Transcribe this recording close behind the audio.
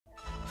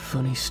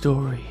Funny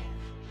story.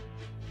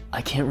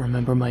 I can't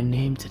remember my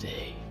name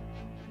today.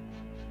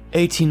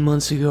 18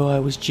 months ago, I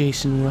was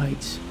Jason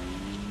Wright,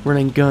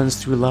 running guns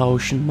through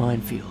Laotian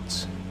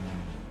minefields.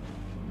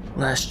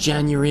 Last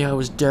January, I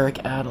was Derek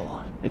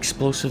Adel,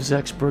 explosives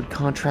expert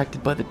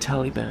contracted by the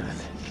Taliban.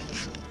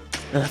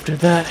 After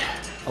that,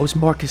 I was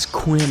Marcus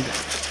Quinn,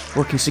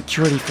 working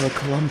security for a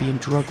Colombian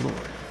drug lord.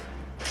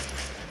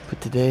 But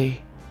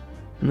today,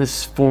 in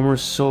this former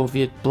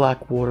Soviet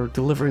Blackwater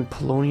delivering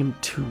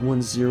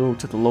polonium-210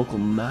 to the local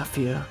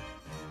mafia,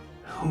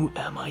 who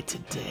am I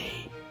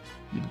today?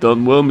 You've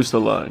done well,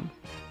 Mr. Lang.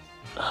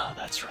 Oh,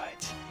 that's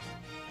right.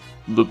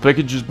 The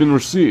package has been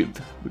received.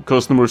 The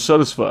customer is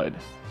satisfied.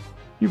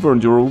 You've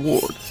earned your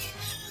reward.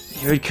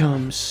 Here it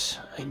comes.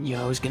 I knew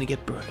I was gonna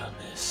get burned on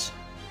this.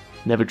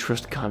 Never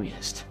trust a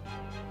communist,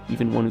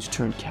 even one who's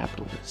turned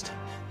capitalist.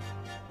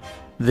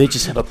 They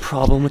just have a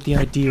problem with the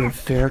idea of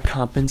fair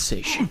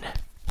compensation.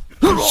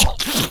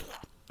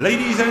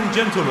 Ladies and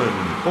gentlemen,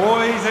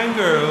 boys and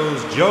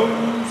girls,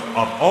 Joes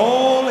of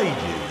all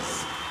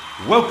ages,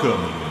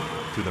 welcome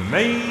to the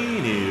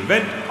main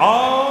event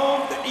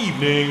of the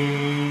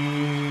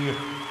evening.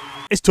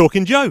 It's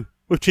Talking Joe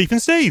with Chief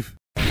and Steve.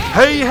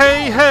 Hey,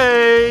 hey,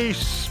 hey!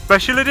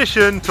 Special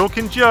edition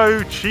Talking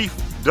Joe, Chief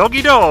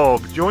Doggy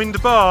Dog, joined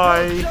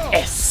by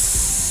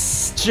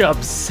S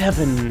Job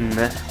 7.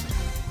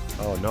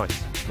 Oh,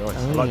 nice. Oh, I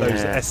like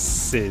those yeah.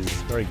 S's.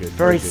 Very good.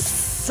 Very good.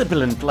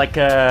 sibilant, like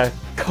a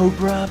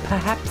cobra,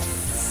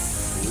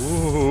 perhaps?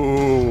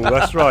 Ooh,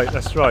 that's right.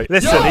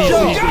 Listen,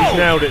 he's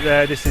nailed it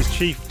there. This is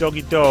Chief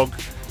Doggy Dog,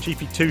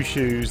 Chiefy Two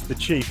Shoes, the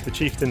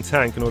Chieftain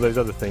Tank, and all those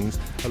other things,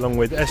 along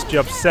with S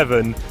Job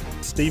 7,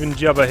 Stephen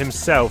Jubber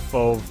himself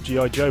of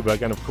GI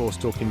Joburg, and of course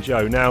Talking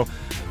Joe. Now,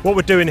 what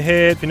we're doing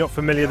here, if you're not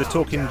familiar, the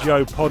Talking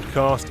Joe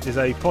podcast is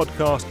a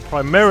podcast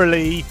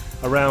primarily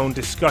around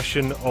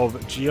discussion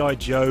of GI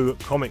Joe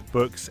comic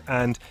books,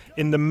 and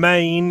in the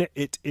main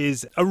it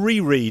is a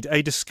reread,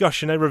 a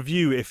discussion, a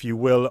review if you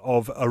will,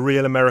 of A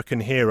Real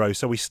American Hero.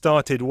 So we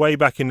started way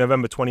back in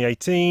November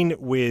 2018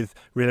 with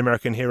Real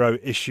American Hero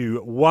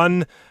issue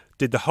 1,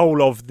 did the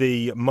whole of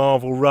the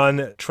Marvel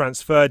run,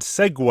 transferred,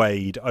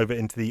 segued over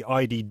into the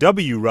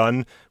IDW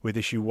run with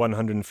issue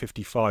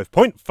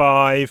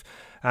 155.5,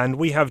 and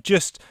we have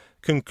just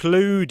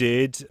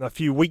concluded a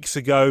few weeks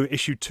ago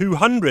issue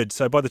 200,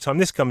 so by the time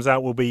this comes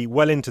out we'll be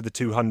well into the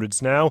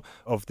 200s now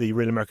of the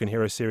Real American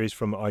Hero series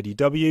from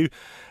IDW.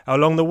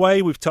 Along the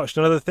way we've touched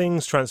on other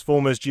things: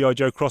 Transformers GI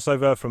Joe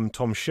crossover from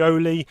Tom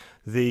Sholey,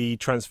 the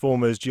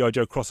Transformers GI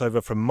Joe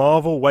crossover from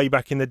Marvel way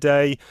back in the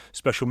day,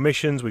 special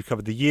missions, we've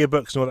covered the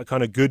yearbooks and all that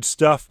kind of good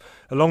stuff.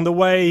 Along the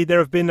way there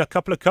have been a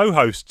couple of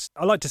co-hosts.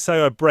 I like to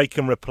say I break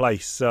and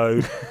replace,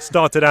 so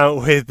started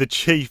out with the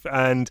Chief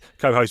and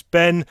co-host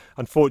Ben.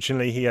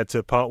 Unfortunately he had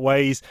to part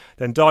ways.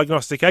 Then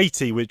Diagnostic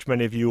 80, which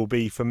many of you will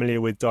be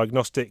familiar with.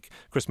 Diagnostic,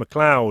 Chris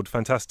McLeod,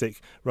 fantastic,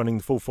 running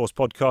the Full Force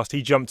podcast.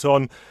 He jumped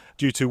on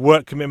due to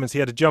work commitments. He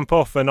had to jump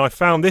off, and I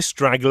found this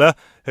straggler,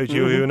 who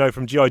you know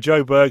from GI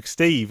Joburg,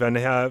 Steve,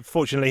 and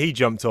fortunately he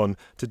jumped on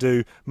to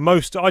do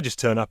most. I just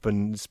turn up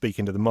and speak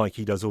into the mic.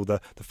 He does all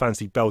the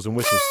fancy bells and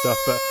whistles stuff,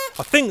 but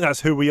I think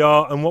that's who we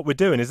are and what we're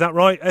doing. Is that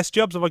right,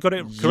 S-Jubs? Have I got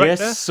it correct there?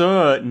 Yes,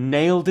 sir.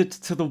 Nailed it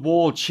to the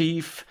wall,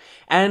 Chief.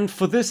 And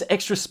for this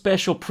extra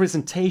special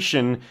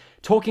presentation,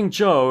 Talking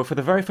Joe, for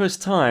the very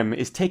first time,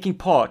 is taking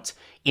part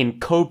in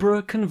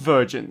Cobra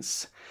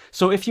Convergence.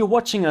 So if you're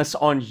watching us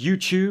on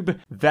YouTube,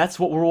 that's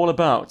what we're all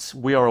about.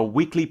 We are a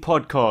weekly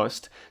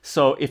podcast.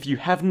 So if you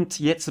haven't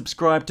yet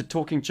subscribed to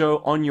Talking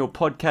Joe on your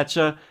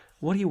podcatcher,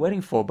 what are you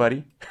waiting for,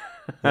 buddy?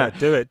 Yeah,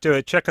 do it.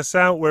 Check us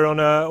out. We're on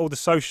all the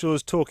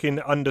socials,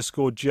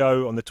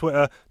 Talking_Joe on the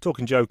Twitter,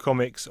 Talking Joe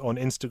Comics on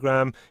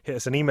Instagram. Hit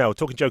us an email,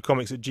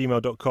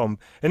 talkingjoecomics@gmail.com.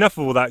 Enough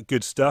of all that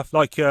good stuff.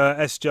 Like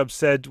S-Jubs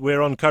said,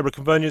 we're on Cobra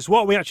Convergence.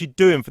 What are we actually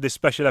doing for this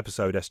special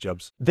episode,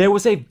 S-Jubs? There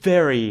was a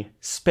very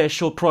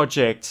special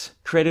project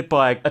created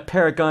by a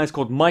pair of guys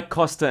called Mike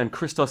Costa and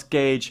Christos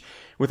Gage,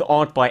 with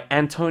art by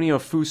Antonio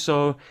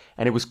Fuso,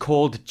 and it was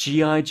called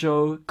GI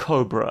Joe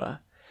Cobra.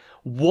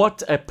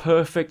 What a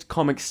perfect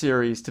comic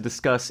series to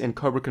discuss in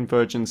Cobra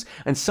Convergence,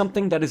 and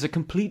something that is a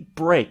complete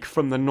break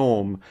from the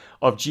norm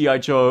of G.I.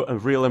 Joe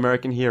and Real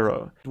American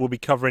Hero. We'll be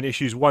covering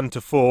issues 1 to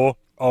 4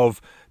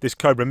 of this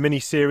Cobra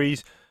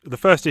miniseries. The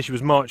first issue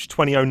was March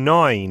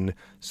 2009,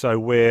 so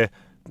we're,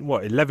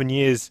 11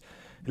 years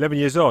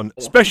on.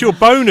 Special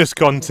bonus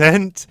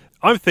content.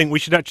 I think we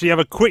should actually have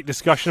a quick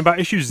discussion about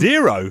issue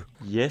 0.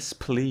 Yes,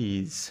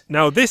 please.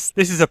 Now, this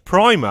is a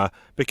primer,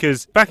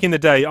 because back in the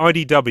day,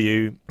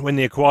 IDW, when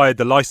they acquired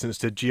the license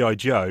to G.I.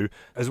 Joe,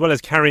 as well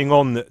as carrying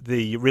on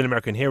the Real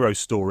American Hero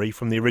story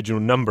from the original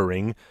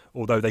numbering,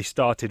 although they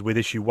started with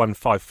issue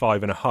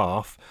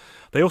 155.5,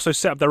 they also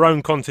set up their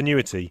own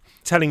continuity,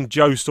 telling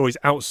Joe stories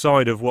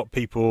outside of what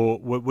people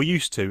were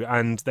used to.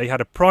 And they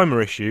had a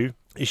primer issue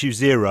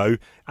 0,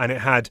 and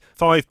it had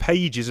 5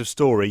 pages of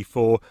story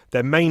for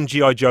their main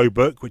G.I. Joe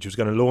book, which was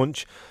going to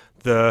launch,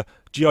 the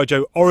G.I.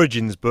 Joe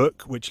Origins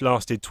book, which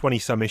lasted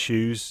 20-some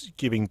issues,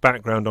 giving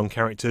background on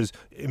characters,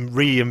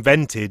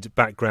 reinvented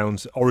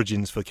backgrounds,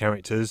 origins for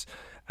characters,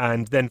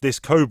 and then this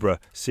Cobra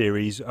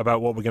series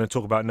about what we're going to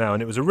talk about now.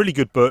 And it was a really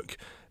good book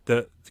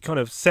that kind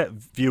of set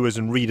viewers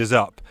and readers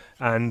up.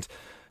 And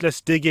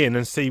let's dig in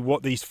and see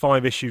what these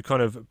 5-issue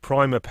kind of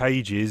primer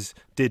pages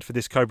did for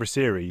this Cobra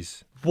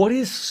series. What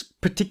is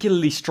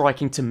particularly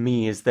striking to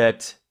me is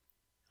that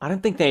I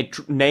don't think they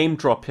name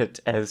drop it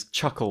as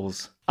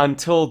Chuckles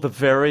until the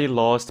very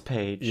last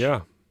page.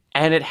 Yeah.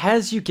 And it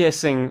has you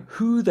guessing,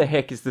 who the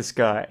heck is this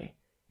guy?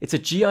 It's a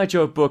GI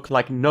Joe book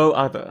like no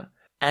other.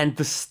 And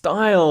the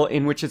style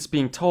in which it's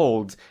being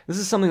told, this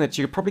is something that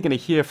you're probably going to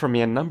hear from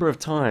me a number of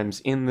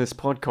times in this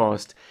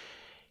podcast.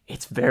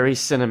 It's very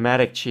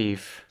cinematic,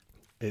 Chief.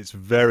 It's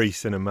very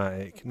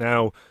cinematic.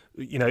 Now,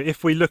 you know,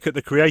 if we look at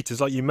the creators,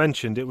 like you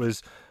mentioned, it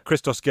was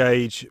Christos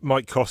Gage,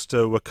 Mike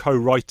Costa were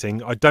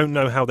co-writing. I don't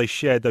know how they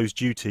shared those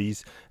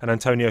duties, and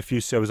Antonio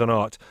Fuso was on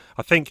art.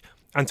 I think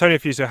Antonio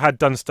Fuso had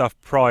done stuff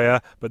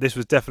prior, but this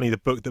was definitely the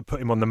book that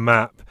put him on the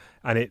map,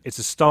 and it's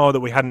a style that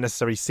we hadn't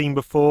necessarily seen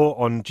before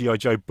on GI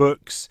Joe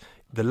books.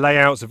 The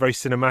layouts are very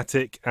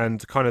cinematic,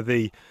 and kind of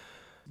the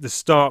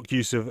stark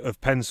use of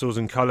pencils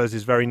and colours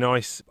is very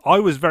nice. I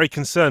was very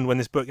concerned when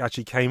this book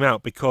actually came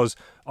out because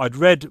I'd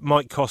read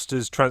Mike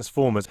Costa's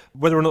Transformers.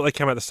 Whether or not they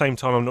came out at the same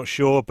time, I'm not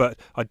sure, but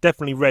I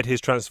definitely read his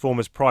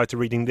Transformers prior to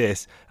reading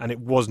this, and it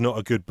was not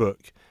a good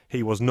book.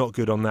 He was not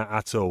good on that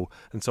at all.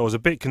 And so I was a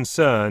bit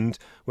concerned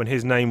when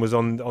his name was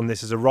on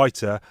this as a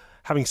writer.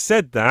 Having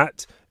said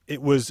that,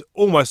 it was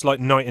almost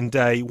like night and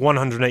day,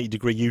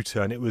 180-degree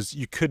U-turn. It was,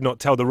 you could not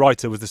tell the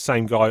writer was the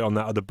same guy on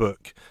that other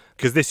book,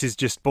 because this is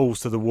just balls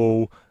to the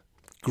wall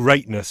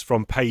greatness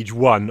from page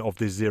 1 of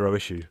this 0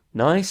 issue.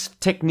 Nice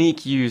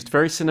technique used,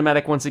 very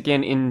cinematic once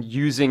again in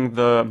using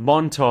the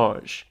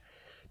montage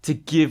to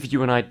give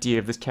you an idea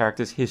of this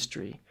character's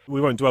history.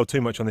 We won't dwell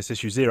too much on this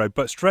issue 0,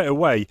 but straight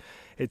away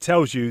it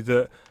tells you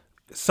that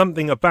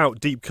something about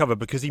Deep Cover,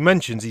 because he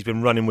mentions he's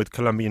been running with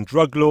Colombian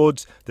drug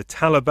lords, the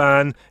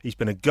Taliban, he's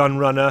been a gun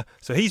runner,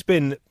 so he's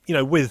been, you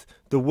know, with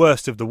the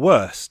worst of the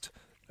worst,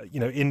 you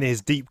know, in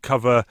his Deep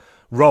Cover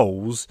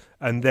roles,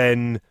 and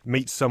then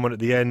meets someone at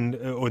the end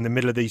or in the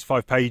middle of these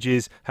 5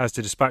 pages, has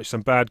to dispatch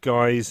some bad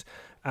guys,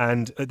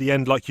 and at the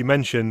end, like you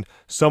mentioned,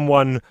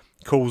 someone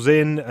calls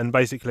in and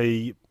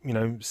basically, you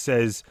know,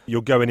 says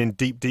you're going in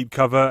deep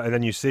cover, and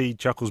then you see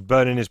Chuckles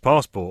burning his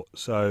passport,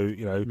 so,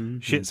 you know,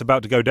 shit's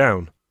about to go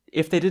down.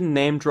 If they didn't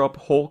name drop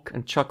Hawk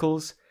and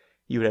Chuckles,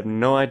 you would have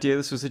no idea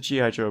this was a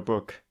G.I. Joe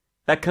book.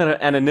 That kind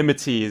of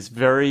anonymity is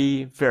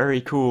very,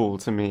 very cool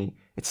to me.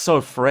 It's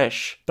so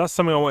fresh. That's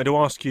something I wanted to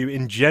ask you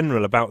in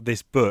general about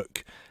this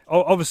book.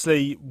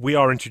 Obviously, we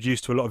are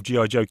introduced to a lot of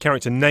G.I. Joe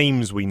character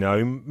names we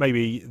know.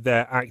 Maybe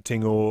they're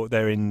acting or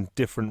they're in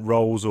different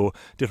roles or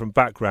different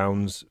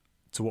backgrounds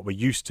to what we're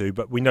used to,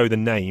 but we know the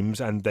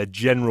names and their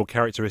general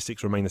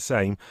characteristics remain the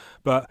same.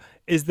 But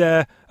is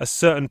there a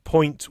certain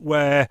point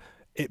where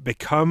it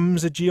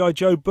becomes a G.I.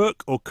 Joe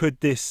book, or could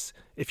this,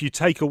 if you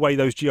take away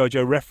those G.I.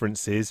 Joe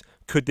references,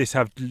 could this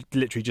have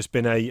literally just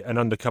been an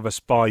undercover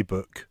spy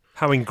book?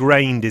 How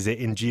ingrained is it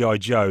in G.I.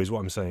 Joe is what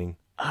I'm saying.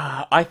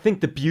 I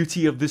think the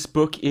beauty of this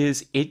book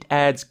is it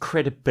adds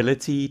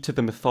credibility to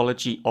the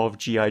mythology of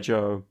G.I.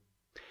 Joe.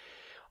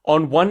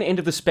 On one end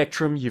of the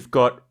spectrum, you've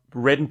got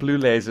red and blue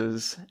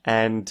lasers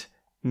and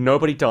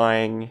nobody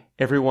dying,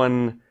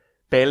 everyone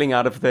bailing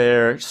out of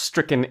their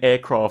stricken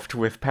aircraft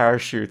with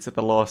parachutes at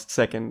the last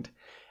second.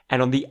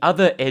 And on the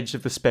other edge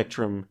of the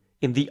spectrum,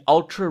 in the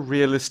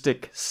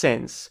ultra-realistic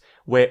sense,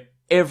 where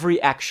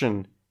every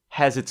action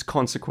has its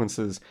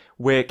consequences,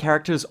 where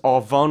characters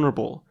are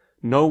vulnerable,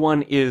 no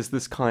one is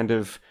this kind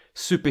of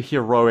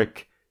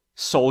superheroic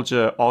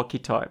soldier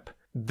archetype.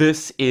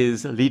 This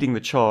is leading the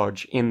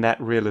charge in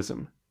that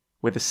realism,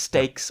 where the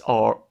stakes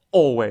are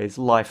always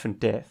life and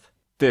death.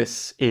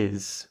 This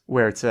is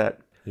where it's at.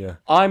 Yeah.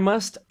 I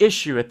must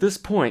issue at this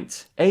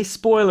point a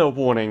spoiler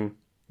warning.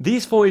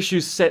 These 4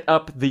 issues set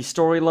up the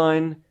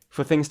storyline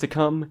for things to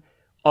come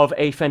of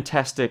a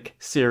fantastic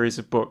series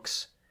of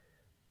books,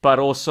 but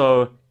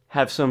also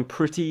have some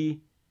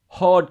pretty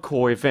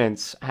hardcore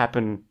events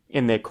happen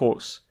in their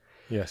course.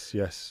 Yes,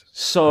 yes.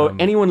 So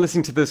anyone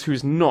listening to this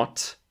who's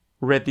not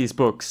read these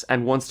books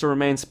and wants to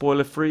remain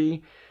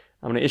spoiler-free,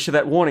 I'm going to issue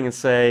that warning and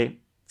say,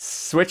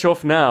 switch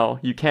off now.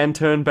 You can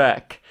turn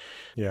back.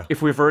 Yeah.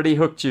 If we've already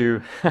hooked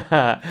you,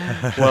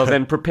 well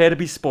then prepare to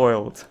be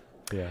spoiled.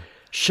 Yeah.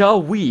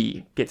 Shall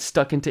we get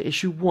stuck into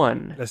issue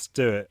 1? Let's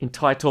do it.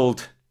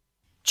 Entitled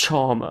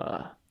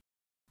Charmer.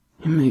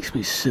 He makes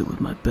me sit with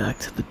my back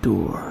to the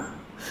door,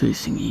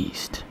 facing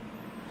east,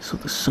 so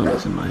the sun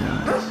is in my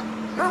eyes.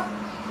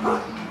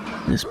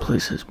 This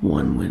place has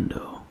one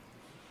window,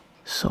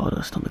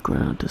 sawdust on the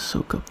ground to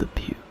soak up the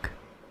puke,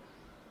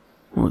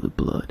 or the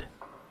blood.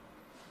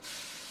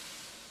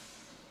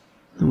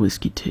 The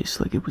whiskey tastes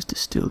like it was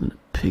distilled in a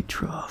pig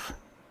trough.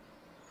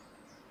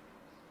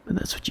 But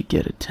that's what you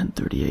get at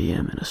 10:30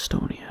 a.m. in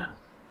Estonia.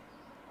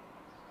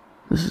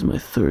 This is my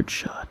 3rd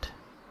shot,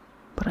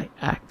 but I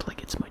act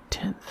like it's my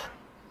 10th.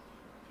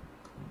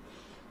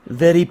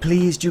 Very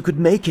pleased you could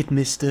make it,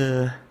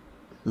 Mr.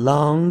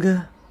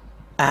 Long,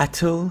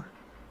 Attle,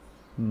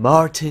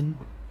 Martin.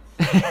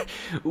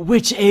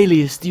 Which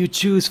alias do you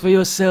choose for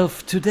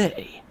yourself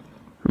today?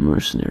 A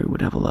mercenary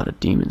would have a lot of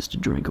demons to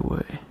drink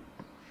away.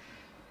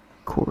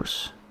 Of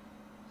course,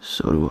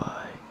 so do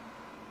I.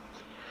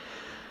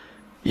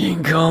 You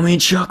can call me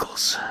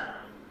Chuckles.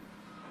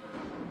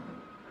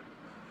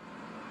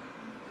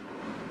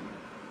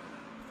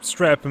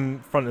 Straight up in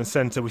front and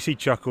centre, we see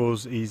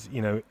Chuckles. He's,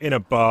 in a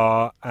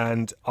bar,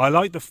 and I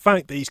like the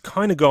fact that he's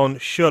kind of gone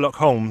Sherlock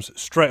Holmes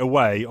straight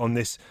away on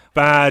this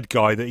bad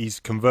guy that he's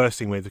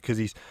conversing with, because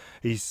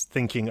he's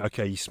thinking,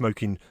 okay, he's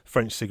smoking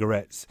French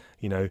cigarettes,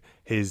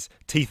 his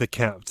teeth are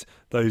capped,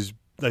 those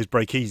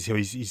break-easy, so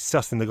he's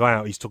sussing the guy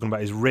out, he's talking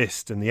about his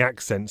wrist and the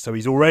accent, so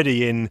he's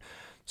already in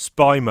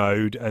spy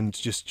mode and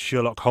just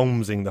Sherlock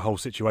Holmesing the whole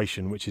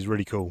situation, which is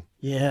really cool.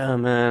 Yeah,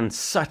 man,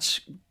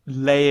 such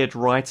layered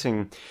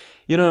writing.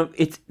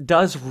 It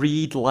does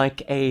read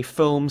like a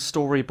film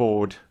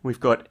storyboard. We've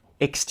got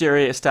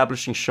exterior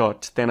establishing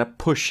shot, then a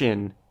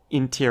push-in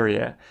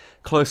interior,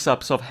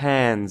 close-ups of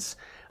hands,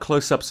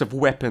 close-ups of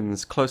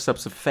weapons,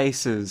 close-ups of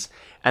faces,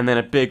 and then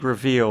a big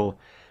reveal.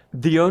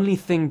 The only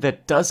thing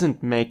that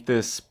doesn't make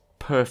this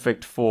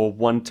perfect for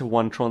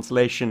one-to-one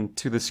translation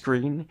to the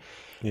screen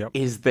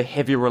is the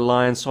heavy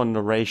reliance on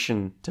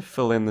narration to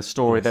fill in the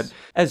story. Yes. That,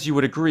 as you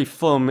would agree,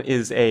 film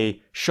is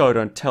a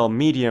show-don't-tell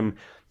medium.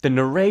 The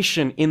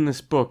narration in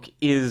this book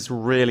is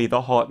really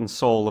the heart and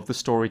soul of the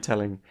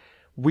storytelling.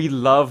 We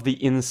love the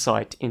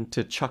insight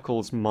into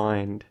Chuckles'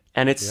 mind.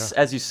 And it's,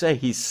 as you say,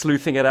 he's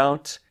sleuthing it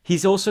out.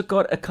 He's also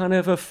got a kind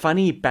of a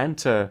funny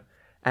banter,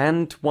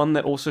 and one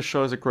that also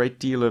shows a great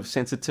deal of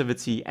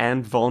sensitivity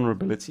and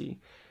vulnerability.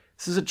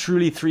 This is a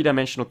truly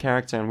three-dimensional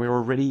character, and we're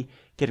already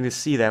getting to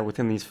see that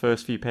within these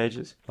first few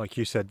pages. Like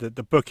you said,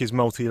 the book is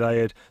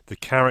multi-layered. The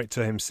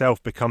character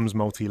himself becomes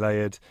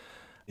multi-layered.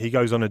 He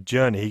goes on a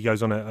journey, he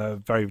goes on a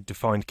very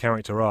defined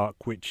character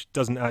arc, which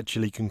doesn't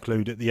actually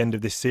conclude at the end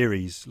of this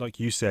series. Like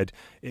you said,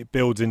 it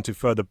builds into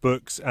further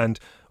books, and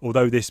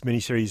although this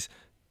miniseries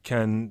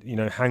can,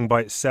 hang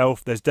by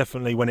itself, there's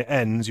definitely, when it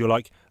ends, you're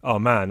like, oh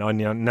man, I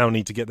now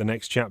need to get the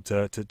next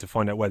chapter to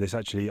find out where this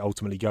actually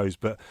ultimately goes.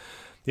 But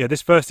yeah,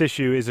 this first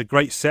issue is a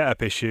great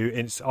setup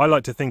issue. I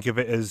like to think of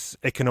it as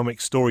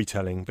economic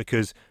storytelling,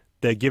 because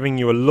they're giving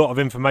you a lot of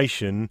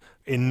information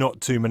in not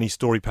too many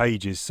story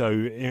pages. So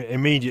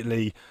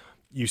immediately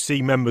you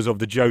see members of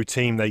the Joe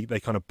team, they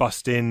kind of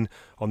bust in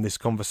on this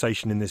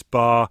conversation in this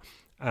bar,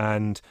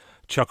 and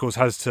Chuckles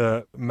has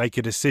to make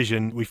a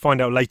decision. We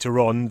find out later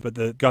on, but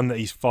the gun that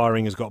he's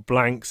firing has got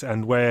blanks,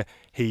 and where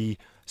he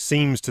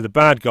seems to the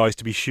bad guys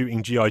to be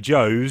shooting GI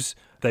Joes,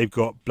 they've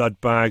got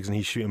blood bags and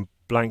he's shooting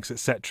blanks,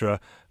 etc.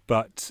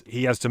 But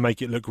he has to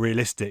make it look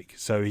realistic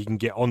so he can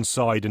get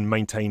onside and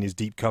maintain his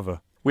deep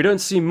cover. We don't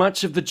see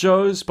much of the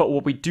Joes, but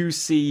what we do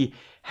see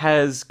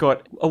has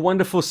got a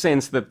wonderful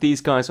sense that these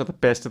guys are the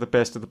best of the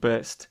best of the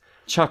best.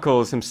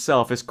 Chuckles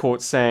himself is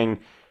caught saying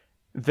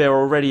they're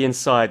already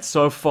inside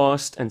so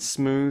fast and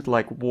smooth,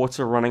 like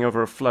water running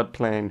over a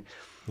floodplain.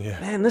 Yeah.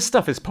 Man, this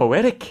stuff is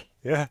poetic.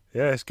 Yeah,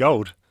 it's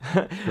gold.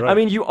 I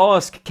mean, you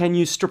ask, can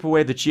you strip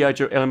away the GI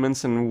Joe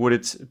elements and would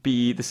it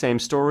be the same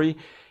story?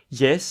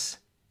 Yes,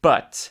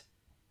 but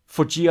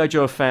for GI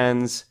Joe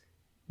fans,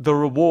 the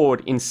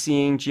reward in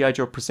seeing G.I.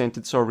 Joe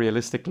presented so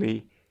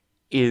realistically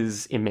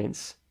is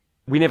immense.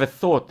 We never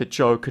thought that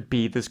Joe could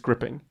be this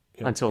gripping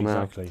until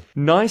now.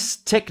 Nice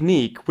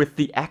technique with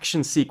the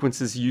action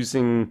sequences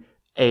using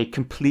a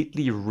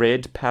completely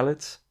red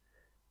palette.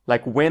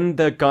 Like when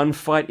the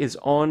gunfight is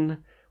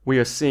on, we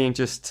are seeing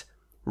just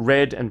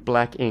red and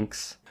black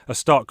inks. A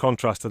stark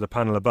contrast to the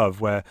panel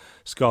above where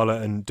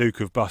Scarlet and Duke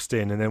have bust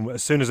in, and then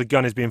as soon as a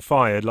gun is being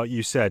fired, like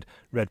you said,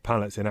 red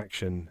palettes in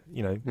action,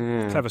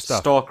 clever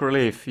stuff. Stark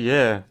relief,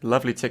 yeah,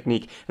 lovely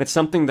technique. And it's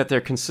something that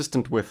they're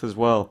consistent with as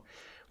well.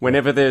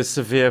 Whenever there's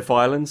severe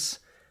violence,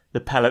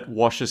 the palette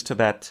washes to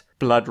that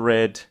blood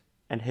red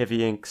and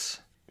heavy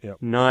inks. Yep.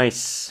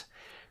 Nice.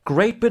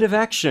 Great bit of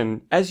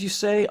action. As you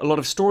say, a lot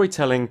of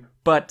storytelling,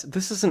 but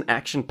this is an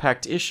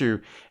action-packed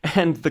issue.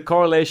 And the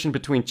correlation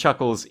between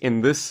Chuckles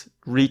in this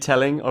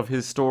retelling of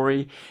his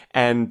story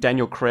and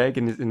Daniel Craig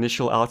in his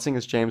initial outing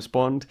as James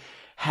Bond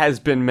has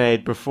been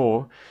made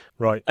before.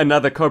 Right.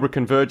 Another Cobra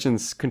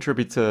Convergence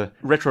contributor,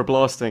 Retro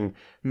Blasting,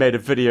 made a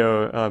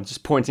video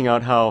just pointing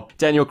out how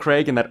Daniel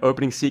Craig in that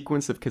opening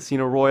sequence of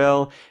Casino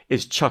Royale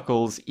is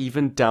Chuckles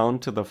even down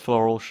to the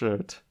floral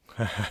shirt.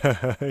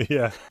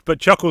 Yeah, but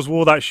Chuckles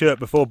wore that shirt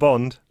before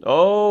Bond.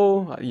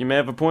 Oh, you may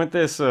have a point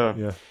there,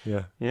 sir.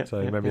 Yeah.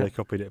 So maybe they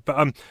copied it.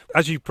 But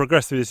as you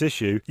progress through this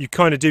issue, you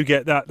kind of do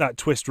get that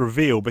twist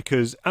reveal,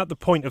 because at the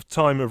point of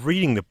time of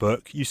reading the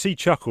book, you see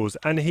Chuckles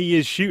and he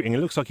is shooting. It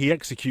looks like he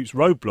executes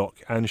Roadblock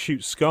and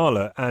shoots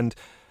Scarlet, and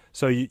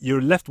so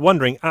you're left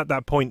wondering at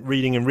that point,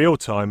 reading in real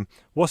time,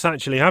 what's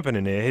actually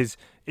happening here?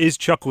 Is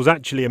Chuckles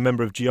actually a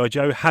member of G.I.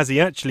 Joe? Has he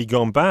actually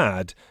gone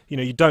bad?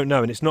 You don't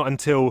know, and it's not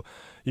until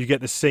you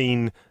get the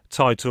scene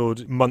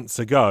titled Months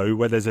Ago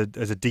where there's a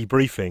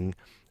debriefing,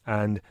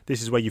 and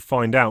this is where you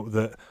find out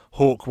that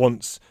Hawk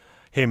wants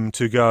him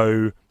to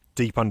go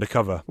deep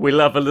undercover. We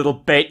love a little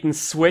bait and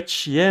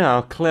switch.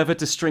 Yeah, clever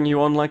to string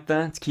you on like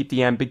that, to keep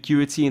the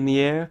ambiguity in the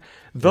air.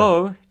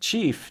 Though,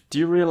 Chief, do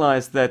you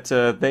realize that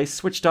they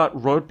switched out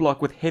Roadblock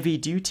with Heavy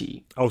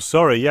Duty? Oh,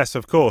 sorry, yes,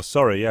 of course,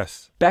 sorry,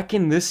 yes. Back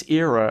in this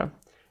era,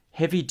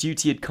 Heavy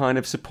Duty had kind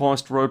of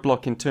surpassed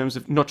Roadblock in terms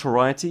of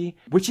notoriety,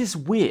 which is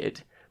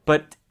weird,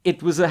 but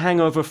it was a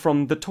hangover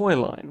from the toy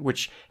line,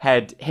 which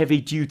had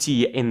Heavy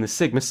Duty in the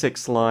Sigma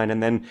 6 line,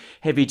 and then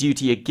Heavy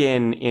Duty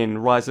again in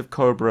Rise of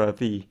Cobra,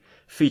 the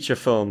feature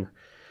film,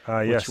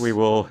 Yes. which we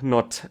will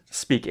not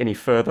speak any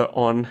further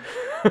on.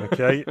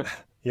 Okay,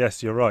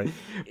 yes, you're right.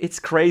 It's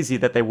crazy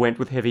that they went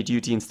with Heavy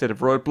Duty instead of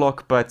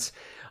Roadblock, but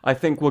I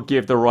think we'll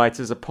give the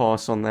writers a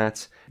pass on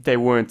that. They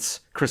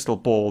weren't crystal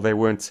ball. They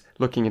weren't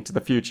looking into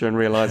the future and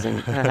realizing,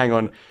 hang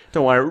on,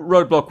 don't worry,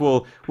 Roadblock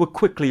will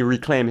quickly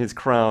reclaim his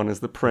crown as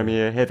the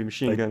premier heavy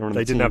machine gunner on the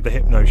team. They didn't have the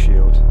hypno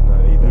shield,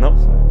 no, either. Nope.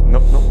 So.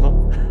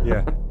 Nope.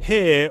 Yeah.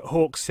 Here,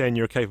 Hawk's saying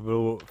you're a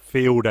capable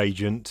field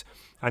agent,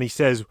 and he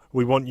says,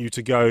 we want you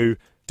to go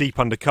deep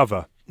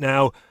undercover.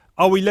 Now,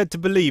 are we led to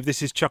believe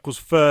this is Chuckles'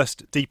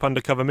 first deep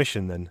undercover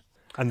mission, then?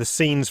 And the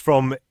scenes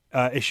from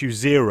issue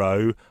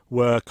 0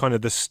 were kind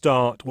of the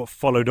start, what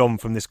followed on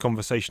from this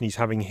conversation he's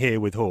having here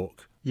with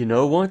Hawk? You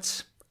know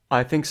what?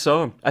 I think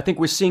so. I think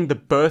we're seeing the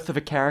birth of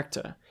a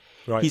character.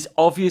 Right. He's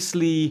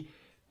obviously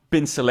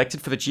been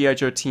selected for the GI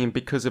Joe team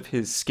because of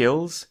his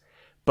skills,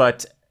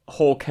 but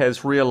Hawk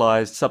has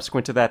realized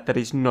subsequent to that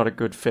he's not a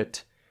good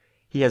fit.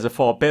 He has a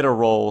far better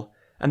role,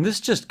 and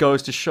this just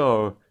goes to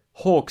show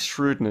Hawk's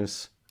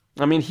shrewdness.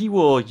 I mean, he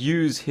will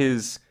use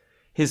his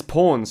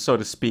pawns, so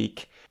to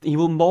speak. He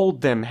will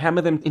mold them,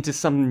 hammer them into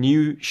some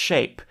new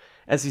shape,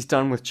 as he's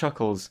done with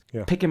Chuckles.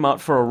 Yeah. Pick him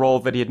out for a role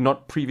that he had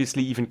not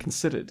previously even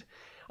considered.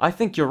 I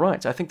think you're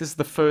right. I think this is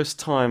the first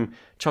time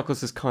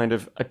Chuckles has kind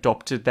of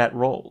adopted that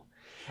role.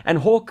 And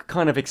Hawk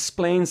kind of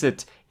explains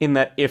it in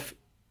that if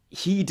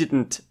he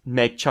didn't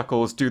make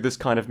Chuckles do this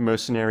kind of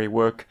mercenary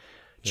work,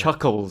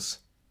 Chuckles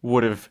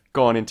would have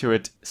gone into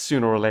it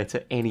sooner or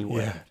later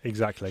anyway. Yeah,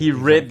 exactly. He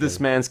read this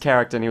man's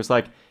character and he was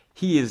like,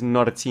 he is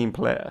not a team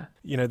player.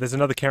 You know, there's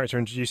another character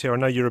introduced here. I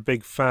know you're a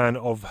big fan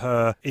of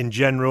her in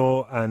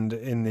general and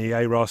in the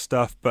ARA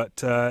stuff,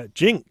 but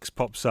Jinx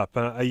pops up.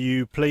 Are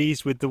you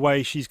pleased with the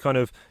way she's kind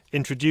of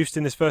introduced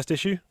in this first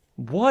issue?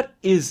 What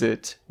is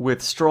it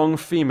with strong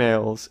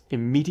females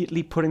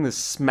immediately putting the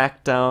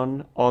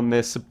smackdown on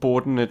their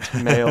subordinate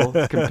male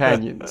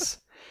companions?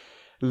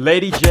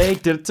 Lady J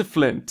did it to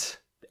Flint.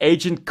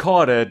 Agent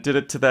Carter did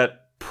it to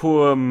that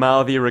poor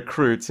mouthy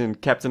recruit in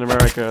Captain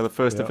America, the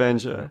First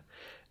Avenger.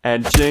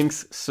 And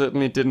Jinx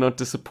certainly did not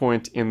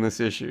disappoint in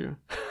this issue.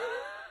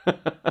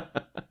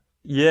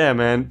 Yeah,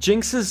 man.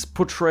 Jinx's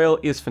portrayal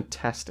is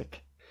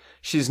fantastic.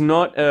 She's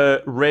not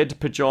a red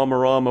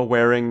pajama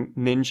wearing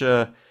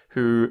ninja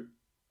who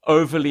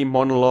overly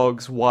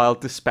monologues while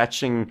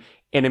dispatching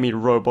enemy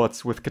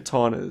robots with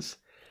katanas.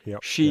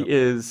 She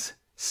is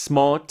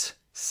smart,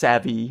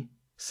 savvy,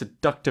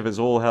 seductive as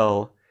all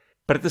hell.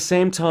 But at the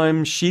same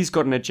time, she's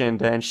got an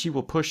agenda and she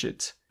will push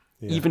it,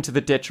 even to the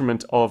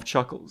detriment of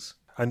Chuckles.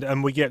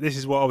 And we get, this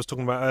is what I was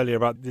talking about earlier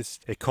about this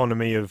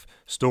economy of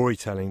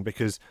storytelling,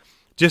 because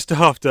just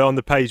after on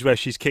the page where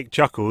she's kicked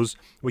Chuckles,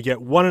 we get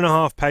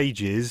 1.5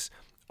 pages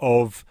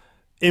of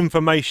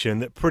information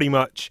that pretty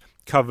much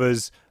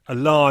covers a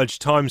large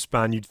time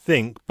span, you'd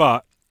think,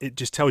 but it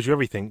just tells you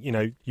everything. You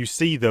know, you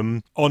see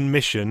them on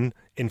mission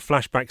in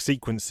flashback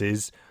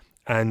sequences,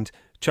 and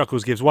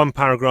Chuckles gives one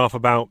paragraph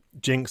about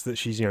Jinx, that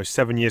she's,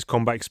 7 years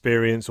combat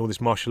experience, all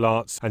this martial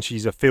arts, and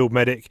she's a field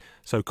medic.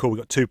 So cool, we've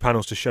got 2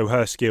 panels to show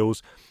her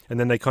skills. And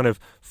then they kind of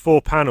 4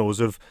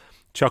 panels of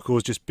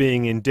Chuckles just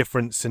being in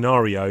different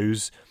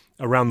scenarios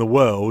around the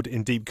world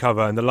in deep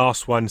cover. And the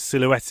last one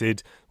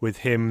silhouetted with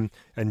him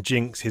and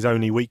Jinx, his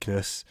only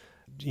weakness,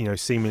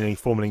 seemingly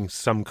forming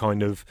some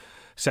kind of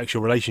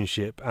sexual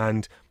relationship.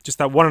 And just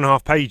that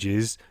 1.5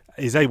 pages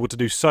is able to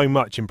do so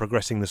much in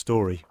progressing the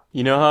story.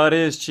 You know how it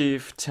is,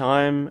 Chief.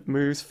 Time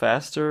moves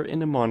faster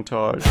in a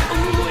montage.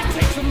 Ooh, it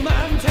takes a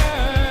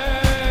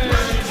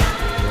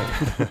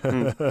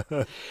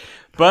montage.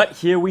 But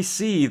here we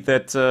see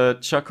that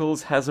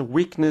Chuckles has a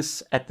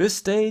weakness at this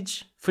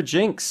stage for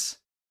Jinx.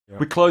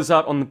 We close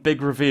out on the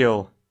big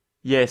reveal.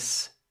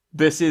 Yes,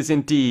 this is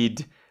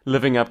indeed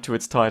living up to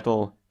its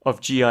title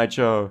of GI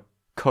Joe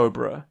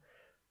Cobra.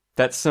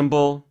 That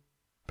symbol,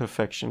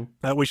 perfection.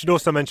 We should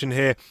also mention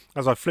here,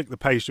 as I flick the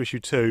page to issue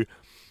 2,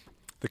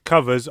 the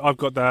covers. I've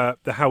got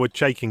the Howard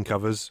Chaykin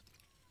covers,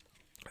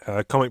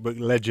 comic book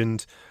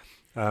legend.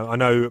 I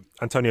know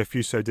Antonio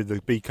Fuso did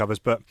the B covers,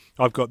 but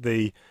I've got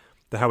the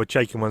Howard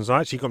Chaykin ones.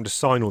 I actually got him to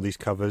sign all these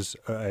covers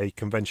at a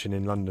convention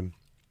in London.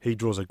 He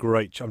draws a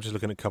great... I'm just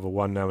looking at cover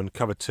 1 now, and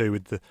cover 2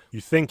 with the...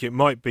 You think it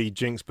might be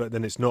Jinx, but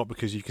then it's not,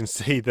 because you can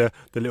see the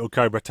little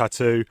Cobra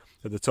tattoo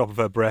at the top of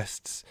her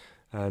breasts.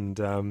 And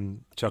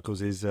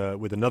Chuckles is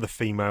with another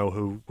female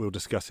who we'll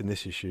discuss in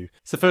this issue.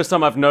 It's the first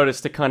time I've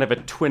noticed a kind of a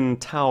twin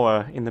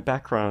tower in the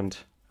background.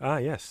 Ah,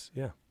 yes,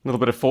 yeah. A little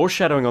bit of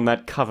foreshadowing on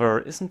that cover,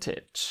 isn't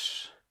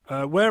it?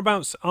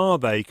 Whereabouts are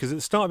they? Because at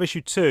the start of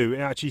issue 2, it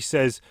actually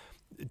says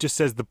it just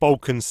says the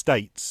Balkan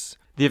states.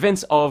 The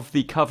events of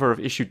the cover of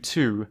issue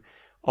 2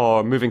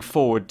 are moving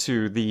forward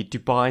to the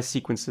Dubai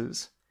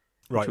sequences.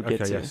 Right, we'll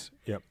okay, yes.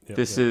 Yep,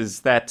 this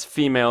is that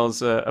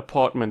female's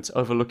apartment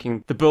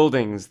overlooking the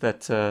buildings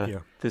that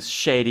this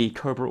shady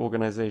Cobra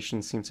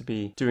organization seems to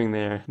be doing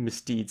their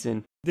misdeeds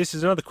in. This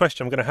is another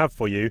question I'm going to have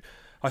for you.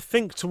 I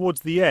think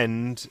towards the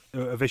end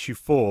of issue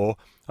 4,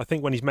 I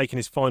think when he's making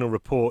his final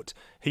report,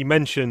 he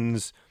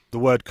mentions the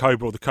word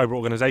Cobra or the Cobra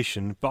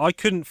organization, but I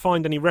couldn't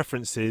find any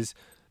references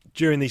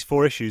during these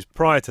 4 issues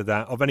prior to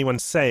that of anyone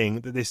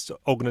saying that this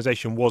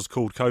organization was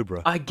called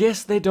Cobra. I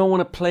guess they don't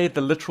want to play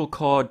the literal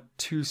card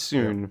too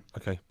soon. Yeah.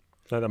 Okay,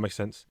 no, that makes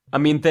sense. I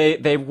mean,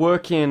 they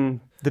work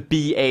in the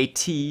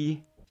BAT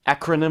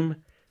acronym,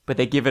 but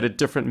they give it a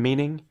different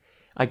meaning.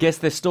 I guess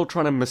they're still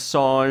trying to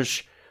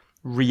massage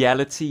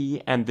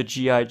reality and the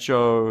GI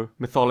Joe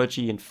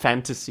mythology and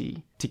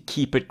fantasy to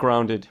keep it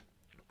grounded.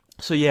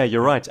 So yeah,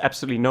 you're right.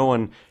 Absolutely no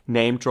one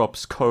name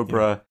drops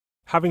Cobra. Yeah.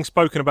 Having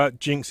spoken about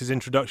Jinx's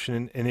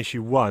introduction in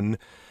issue 1,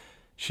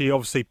 she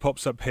obviously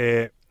pops up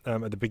here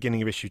at the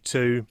beginning of issue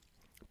 2,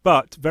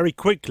 but very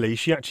quickly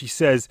she actually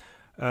says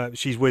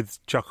she's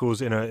with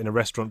Chuckles in a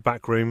restaurant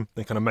back room.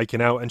 They're kind of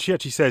making out, and she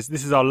actually says,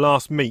 "This is our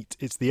last meet.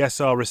 It's the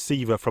SR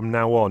receiver from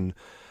now on."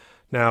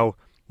 Now,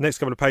 next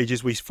couple of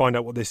pages we find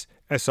out what this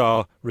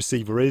SR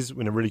receiver is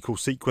in a really cool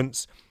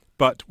sequence,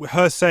 but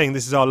her saying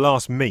this is our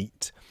last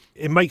meet,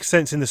 it makes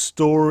sense in the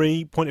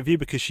story point of view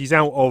because she's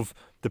out of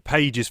the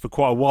pages for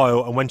quite a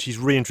while, and when she's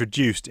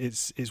reintroduced,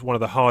 it's one of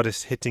the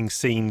hardest hitting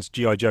scenes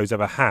G.I. Joe's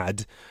ever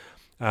had,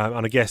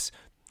 and I guess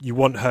you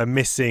want her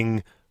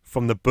missing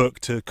from the book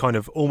to kind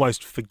of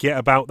almost forget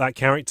about that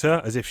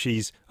character, as if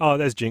she's, oh,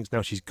 there's Jinx,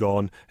 now she's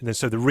gone, and then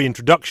so the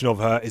reintroduction of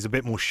her is a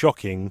bit more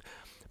shocking.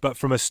 But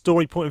from a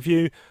story point of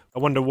view, I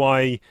wonder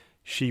why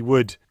she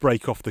would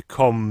break off the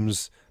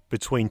comms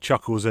between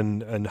Chuckles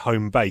and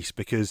home base,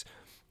 because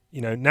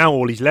now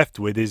all he's left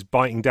with is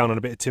biting down on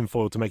a bit of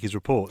tinfoil to make his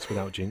reports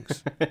without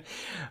Jinx.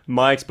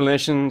 My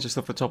explanation, just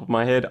off the top of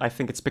my head, I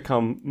think it's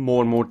become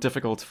more and more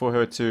difficult for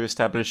her to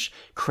establish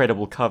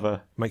credible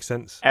cover. Makes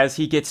sense. As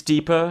he gets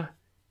deeper,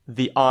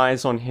 the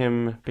eyes on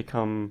him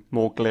become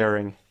more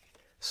glaring.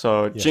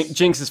 So yes.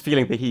 Jinx is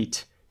feeling the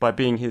heat by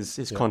being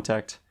his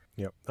contact.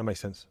 Yep, that makes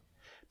sense.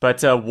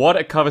 But what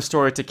a cover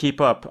story to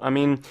keep up. I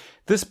mean,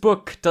 this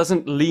book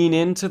doesn't lean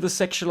into the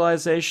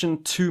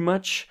sexualization too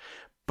much,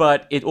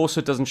 but it also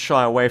doesn't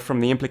shy away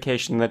from the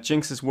implication that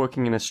Jinx is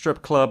working in a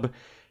strip club.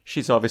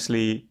 She's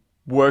obviously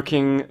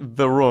working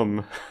the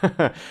room.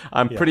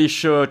 I'm pretty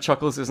sure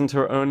Chuckles isn't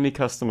her only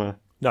customer.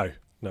 No.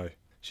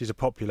 She's a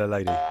popular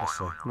lady, let's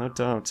say. No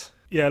doubt.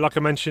 Yeah, like I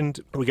mentioned,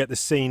 we get the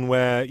scene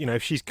where,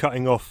 if she's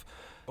cutting off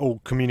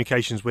all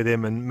communications with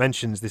him and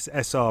mentions this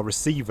SR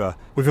receiver.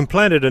 We've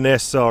implanted an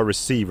SR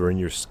receiver in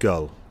your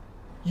skull.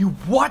 You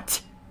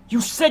what? You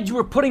said you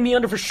were putting me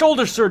under for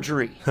shoulder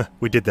surgery.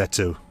 We did that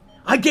too.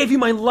 I gave you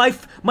my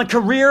life, my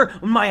career,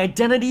 my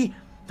identity.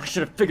 I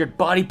should have figured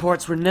body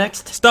parts were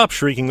next. Stop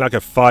shrieking like a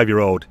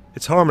 5-year-old.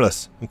 It's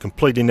harmless and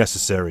completely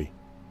necessary.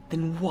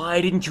 Then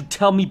why didn't you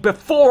tell me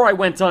before I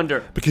went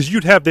under? Because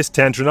you'd have this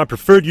tantrum, I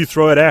preferred you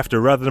throw it after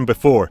rather than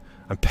before.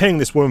 I'm paying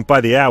this woman by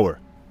the hour.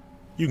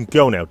 You can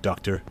go now,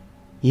 Doctor.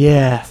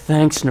 Yeah,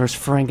 thanks, Nurse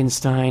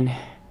Frankenstein.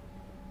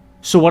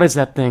 So what is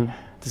that thing?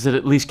 Does it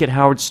at least get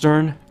Howard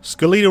Stern?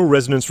 Skeletal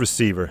resonance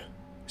receiver.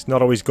 It's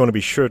not always going to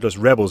be shirtless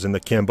rebels in the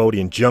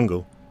Cambodian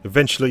jungle.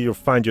 Eventually you'll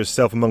find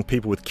yourself among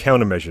people with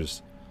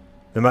countermeasures.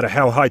 No matter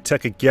how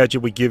high-tech a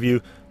gadget we give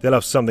you, they'll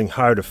have something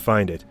higher to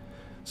find it.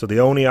 So the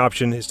only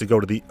option is to go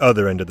to the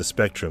other end of the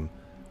spectrum.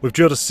 We've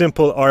drilled a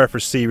simple RF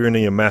receiver into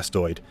your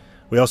mastoid.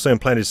 We also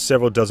implanted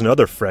several dozen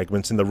other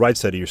fragments in the right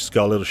side of your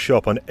skull that'll show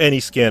up on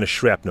any scan as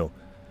shrapnel.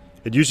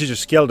 It uses your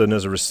skeleton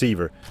as a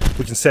receiver.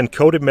 We can send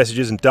coded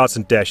messages and dots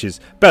and dashes,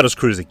 about as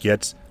crude as it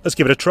gets. Let's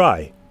give it a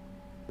try.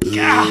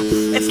 Gah!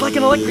 It's like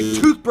an electric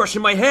toothbrush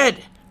in my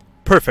head!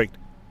 Perfect.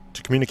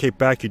 To communicate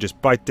back, you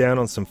just bite down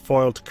on some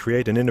foil to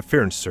create an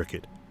interference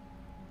circuit.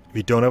 If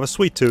you don't have a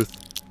sweet tooth,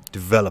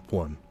 develop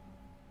one.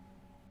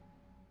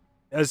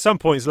 At some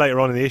points later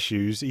on in the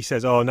issues, he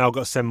says, oh, now I've got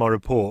to send my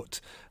report.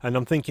 And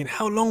I'm thinking,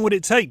 how long would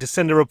it take to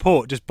send a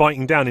report just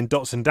biting down in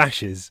dots and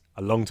dashes?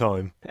 A long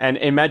time. And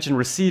imagine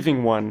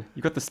receiving one.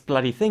 You've got this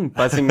bloody thing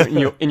buzzing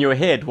in your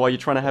head while you're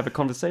trying to have a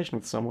conversation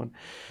with someone.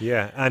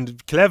 Yeah,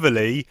 and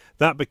cleverly,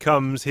 that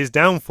becomes his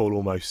downfall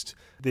almost,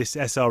 this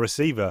SR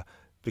receiver.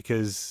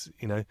 Because,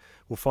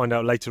 we'll find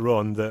out later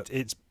on that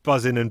it's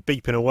buzzing and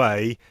beeping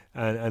away,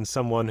 and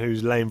someone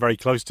who's laying very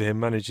close to him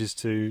manages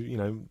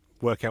to,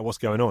 work out what's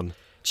going on.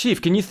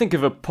 Chief, can you think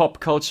of a pop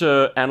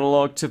culture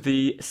analog to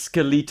the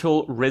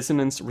skeletal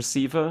resonance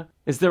receiver?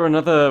 Is there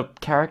another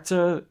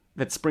character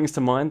that springs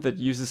to mind that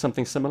uses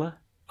something similar?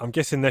 I'm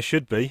guessing there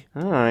should be.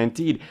 Ah,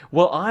 indeed.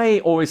 Well,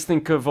 I always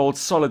think of old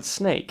Solid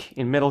Snake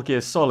in Metal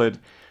Gear Solid,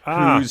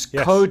 whose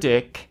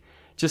codec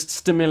just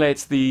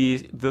stimulates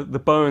the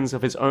bones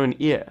of his own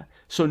ear,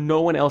 so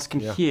no one else can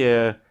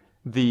hear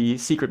the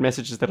secret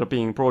messages that are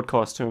being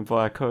broadcast to him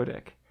via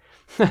codec.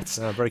 That's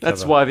very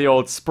that's clever. why the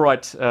old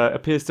sprite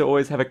appears to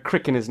always have a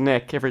crick in his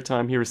neck every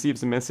time he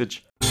receives a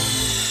message.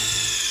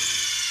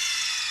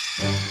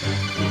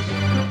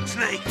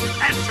 Snake,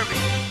 answer me!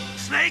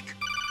 Snake!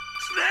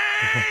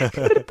 Snake!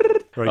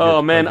 Very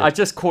Oh good, man, very I good.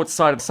 just caught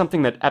sight of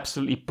something that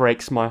absolutely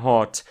breaks my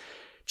heart.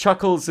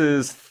 Chuckles'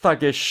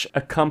 thuggish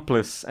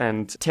accomplice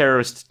and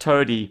terrorist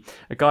toady,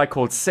 a guy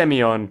called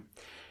Semyon,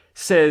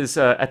 says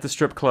at the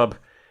strip club,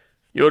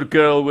 "Your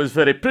girl was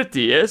very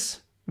pretty,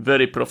 yes?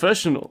 Very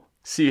professional.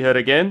 See her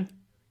again?"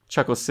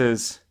 Chuckles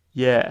says,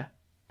 "Yeah."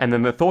 And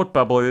then the thought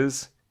bubble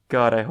is,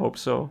 "God, I hope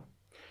so."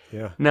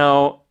 Yeah.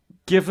 Now,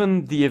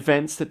 given the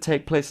events that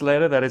take place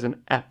later, that is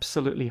an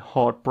absolutely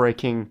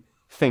heartbreaking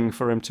thing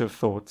for him to have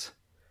thought.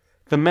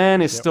 The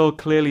man is still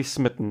clearly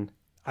smitten.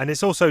 And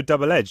it's also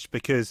double-edged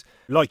because,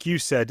 like you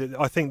said,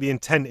 I think the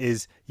intent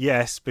is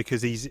yes,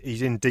 because he's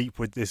in deep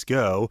with this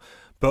girl,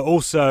 but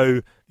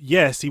also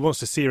yes, he wants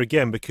to see her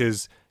again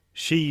because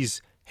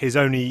she's his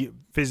only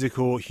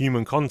physical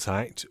human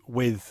contact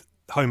with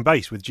home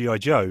base, with GI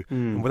Joe,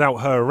 and without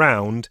her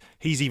around,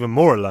 he's even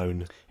more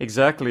alone.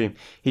 Exactly.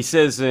 He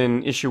says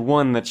in issue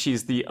 1 that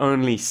she's the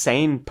only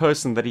sane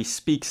person that he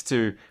speaks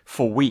to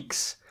for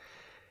weeks.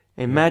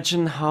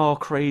 Imagine how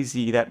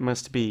crazy that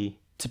must be.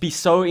 To be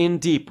so in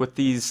deep with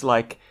these,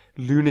 like,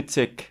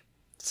 lunatic,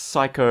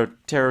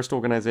 psycho-terrorist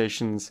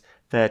organizations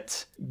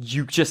that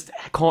you just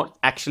can't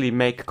actually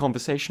make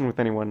conversation with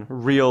anyone.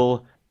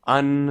 Real,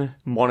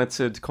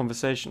 unmonitored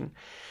conversation.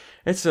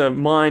 It's a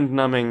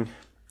mind-numbing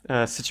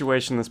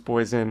situation this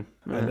boy's in.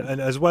 And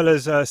as well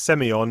as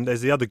Semyon,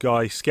 there's the other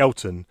guy,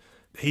 Skelton.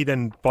 He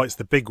then bites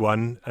the big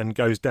one and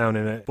goes down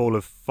in a ball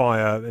of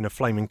fire in a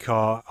flaming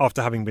car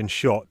after having been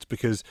shot,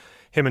 because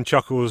him and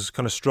Chuckles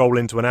kind of stroll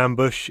into an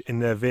ambush in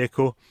their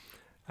vehicle.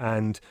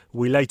 And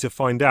we later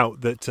find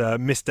out that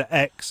Mr.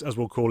 X, as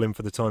we'll call him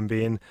for the time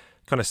being,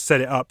 kind of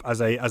set it up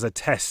as a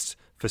test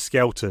for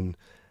Skelton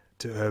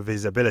of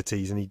his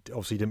abilities. And he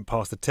obviously didn't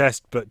pass the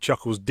test, but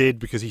Chuckles did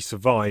because he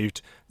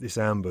survived this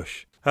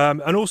ambush.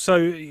 And also,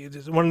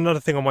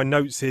 another thing on my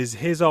notes is,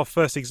 here's our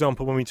first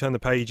example when we turn the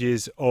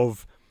pages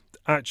of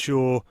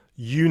actual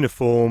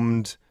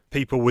uniformed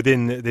people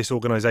within this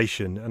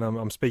organisation. And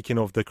I'm speaking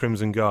of the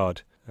Crimson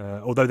Guard.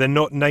 Although they're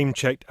not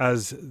name-checked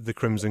as the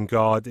Crimson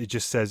Guard, it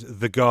just says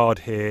the Guard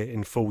here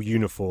in full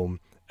uniform.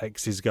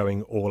 X is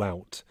going all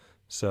out.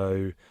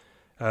 So,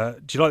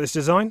 do you like this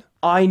design?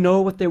 I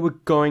know what they were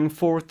going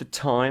for at the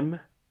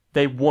time.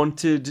 They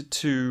wanted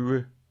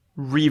to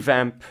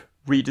revamp,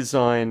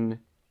 redesign,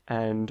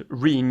 and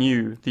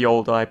renew the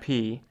old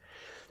IP.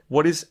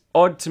 What is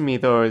odd to me,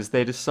 though, is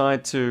they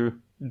decide to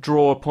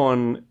draw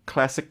upon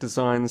classic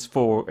designs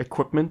for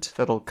equipment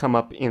that'll come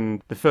up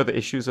in the further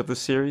issues of the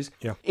series.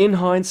 Yeah. In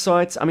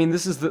hindsight, I mean,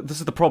 this is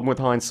the problem with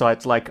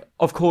hindsight. Like,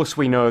 of course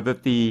we know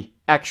that the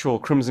actual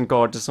Crimson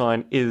Guard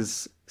design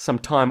is some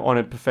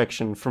time-honored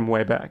perfection from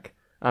way back.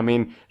 I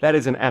mean, that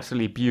is an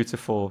absolutely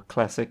beautiful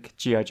classic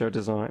G.I. Joe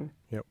design.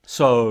 Yep.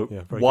 So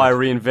Yeah, very why good.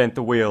 reinvent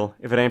the wheel?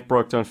 If it ain't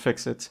broke, don't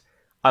fix it.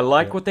 I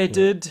like what they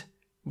did,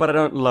 but I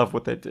don't love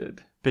what they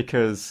did,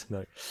 because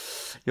No.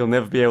 you'll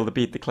never be able to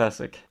beat the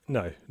classic.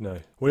 No.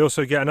 We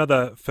also get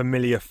another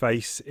familiar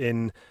face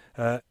in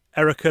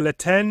Erica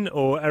Latane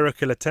or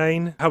Erica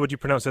Latane. How would you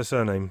pronounce her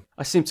surname?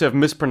 I seem to have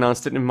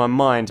mispronounced it in my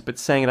mind, but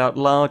saying it out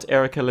loud,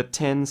 Erica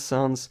Latane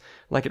sounds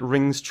like it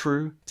rings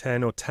true.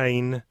 Ten or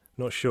Tane,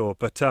 not sure.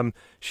 But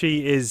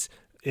she is,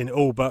 in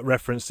all but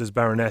referenced as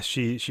Baroness,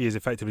 she is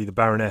effectively the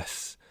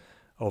Baroness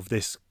of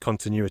this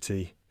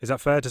continuity. Is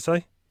that fair to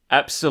say?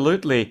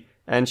 Absolutely.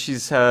 And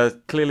she's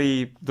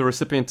clearly the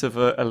recipient of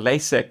a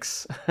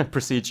LASIX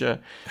procedure,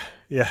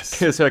 Yes.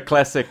 because her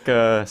classic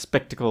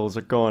spectacles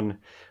are gone.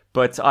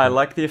 But I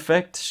like the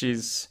effect.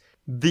 She's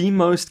the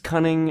most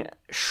cunning,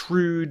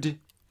 shrewd,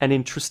 and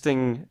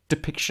interesting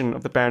depiction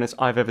of the Baroness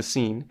I've ever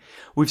seen.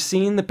 We've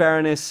seen the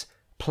Baroness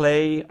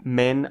play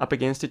men up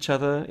against each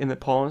other in the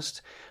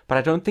past, but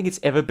I don't think it's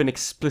ever been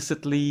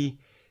explicitly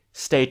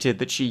stated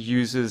that she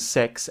uses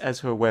sex as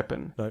her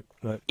weapon.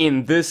 No.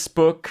 In this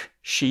book,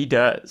 she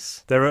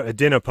does. They're at a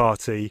dinner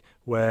party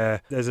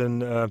where there's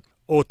an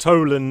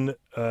ortolan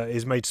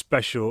is made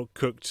special,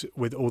 cooked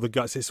with all the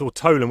guts. It's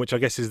ortolan, which I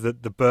guess is the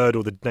bird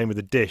or the name of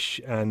the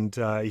dish, and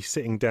he's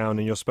sitting down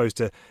and you're supposed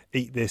to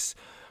eat this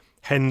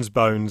hen's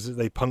bones.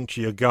 They puncture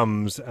your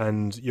gums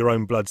and your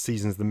own blood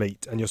seasons the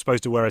meat, and you're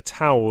supposed to wear a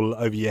towel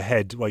over your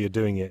head while you're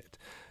doing it.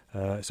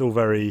 It's all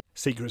very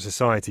secret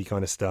society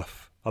kind of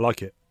stuff. I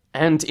like it.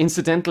 And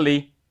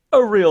incidentally,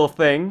 a real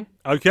thing.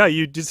 Okay,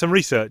 you did some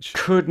research.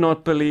 Could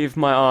not believe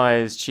my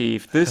eyes,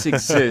 Chief. This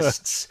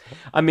exists.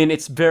 I mean,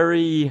 it's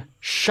very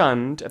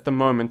shunned at the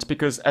moment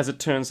because, as it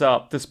turns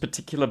out, this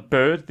particular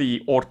bird,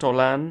 the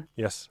ortolan,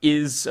 Yes.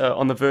 is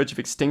on the verge of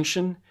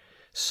extinction.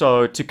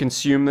 So to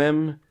consume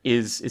them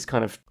is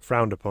kind of,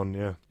 Frowned upon,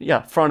 yeah.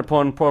 yeah, frowned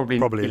upon, probably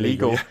illegal,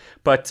 illegal. yeah.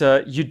 But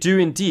you do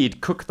indeed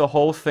cook the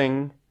whole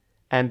thing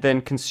and then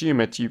consume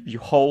it. You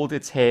hold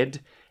its head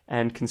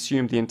and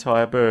consume the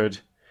entire bird.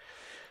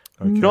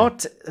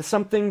 Not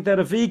something that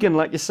a vegan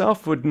like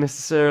yourself would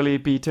necessarily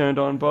be turned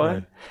on by.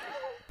 No.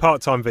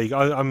 part-time vegan.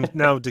 I'm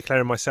now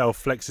declaring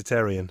myself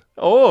flexitarian.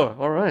 Oh,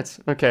 all right.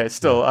 Okay,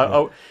 still,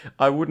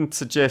 I wouldn't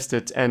suggest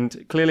it.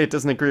 And clearly it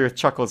doesn't agree with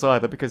Chuckles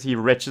either, because he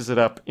retches it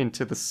up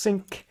into the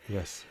sink.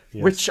 Yes.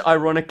 Which,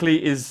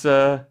 ironically, is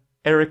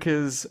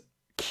Erica's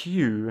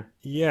cue.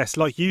 Yes,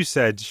 like you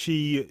said,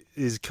 she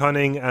is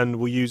cunning and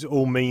will use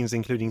all means,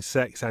 including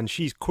sex, and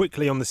she's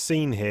quickly on the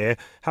scene here,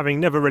 having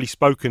never really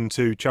spoken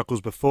to Chuckles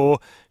before.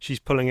 She's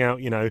pulling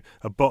out,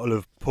 a bottle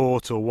of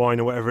port or wine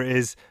or whatever it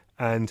is,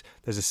 and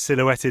there's a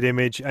silhouetted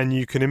image, and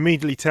you can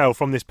immediately tell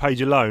from this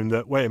page alone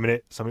that, wait a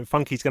minute, something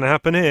funky's going to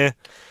happen here.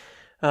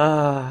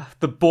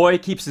 The boy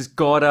keeps his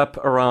guard up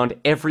around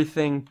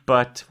everything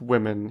but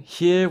women.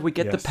 Here we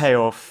get the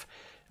payoff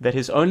that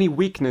his only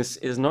weakness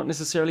is not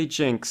necessarily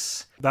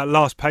Jinx. That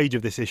last page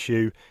of this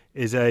issue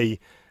is a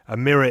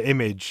mirror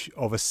image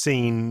of a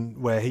scene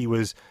where he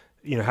was,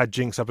 had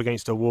Jinx up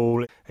against a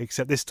wall,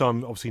 except this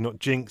time, obviously not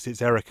Jinx,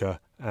 it's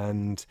Erica.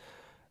 And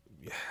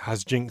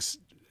has Jinx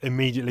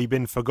immediately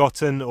been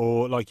forgotten,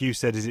 or, like you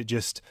said, is it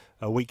just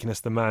a weakness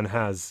the man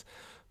has?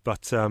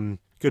 But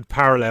good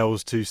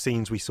parallels to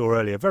scenes we saw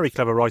earlier. Very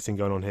clever writing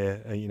going on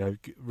here,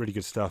 really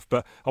good stuff.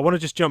 But I want to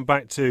just jump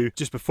back to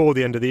just before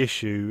the end of the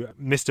issue.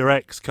 Mr.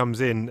 X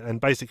comes in and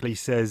basically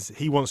says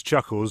he wants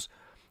Chuckles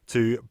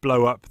to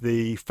blow up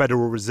the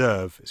Federal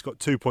Reserve. It's got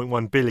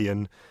 2.1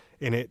 billion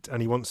in it,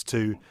 and he wants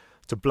to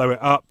blow it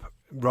up.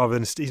 Rather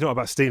than, he's not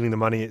about stealing the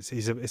money.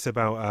 It's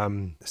about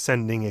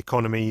sending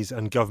economies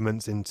and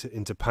governments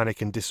into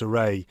panic and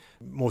disarray,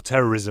 more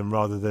terrorism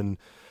rather than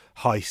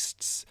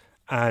heists.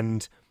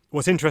 And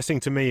what's interesting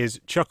to me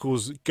is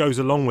Chuckles goes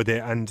along with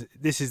it, and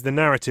this is the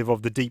narrative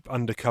of the deep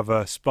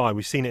undercover spy.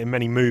 We've seen it in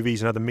many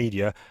movies and other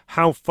media.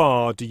 How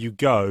far do you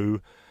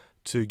go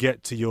to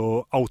get to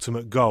your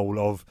ultimate goal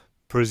of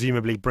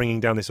presumably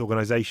bringing down this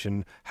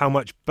organisation? How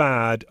much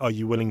bad are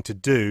you willing to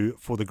do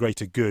for the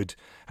greater good?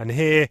 And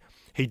here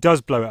he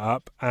does blow it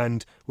up,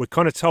 and we're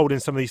kind of told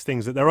in some of these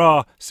things that there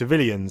are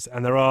civilians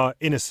and there are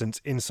innocents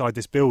inside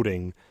this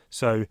building.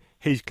 So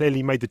he's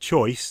clearly made the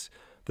choice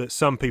that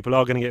some people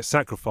are going to get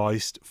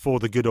sacrificed for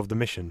the good of the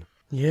mission.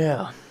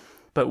 Yeah,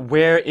 but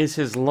where is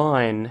his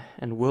line,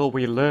 and will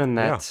we learn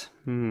that?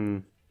 Yeah.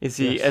 Is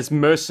he as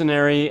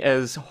mercenary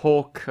as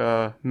Hawk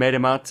made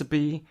him out to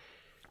be?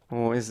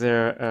 Or is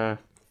there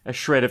a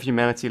shred of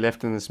humanity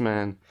left in this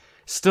man?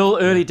 Still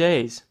early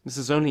days. This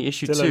is only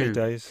issue 2. Still early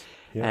days.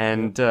 Yeah,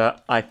 and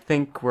I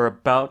think we're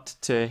about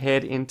to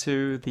head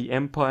into the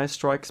Empire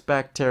Strikes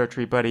Back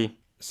territory, buddy.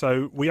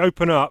 So we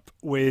open up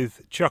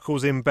with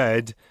Chuckles in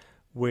bed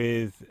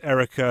with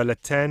Erica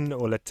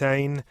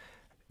Latane.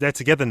 They're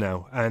together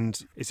now,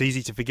 and it's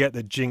easy to forget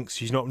that Jinx,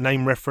 she's not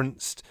name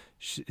referenced.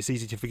 It's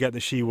easy to forget that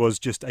she was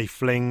just a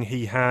fling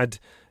he had,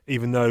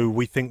 even though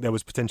we think there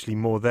was potentially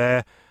more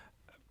there.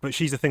 But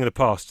she's a thing of the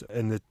past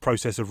in the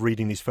process of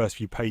reading these first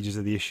few pages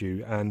of the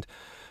issue, and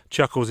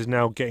Chuckles is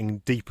now getting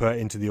deeper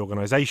into the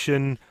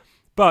organisation.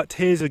 But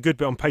here's a good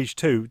bit on page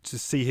 2 to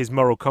see his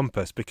moral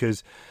compass,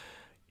 because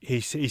he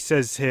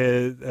says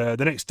here,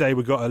 the next day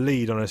we got a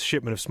lead on a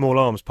shipment of small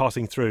arms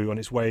passing through on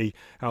its way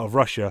out of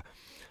Russia.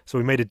 So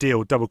we made a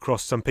deal,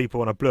 double-crossed some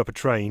people, and I blew up a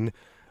train.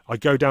 I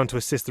go down to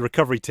assist the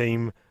recovery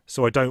team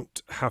so I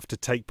don't have to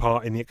take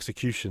part in the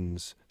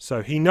executions.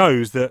 So he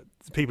knows that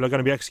people are going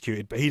to be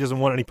executed, but he doesn't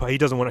want he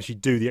doesn't want to actually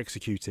do the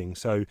executing.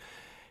 So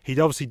he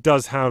obviously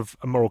does have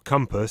a moral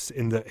compass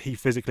in that he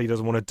physically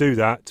doesn't want to do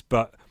that,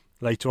 but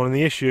later on in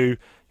the issue,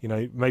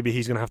 maybe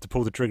he's going to have to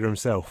pull the trigger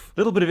himself. A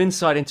little bit of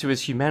insight into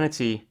his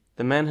humanity.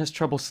 The man has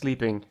trouble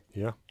sleeping.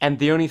 Yeah. And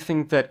the only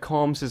thing that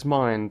calms his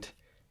mind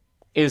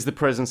is the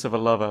presence of a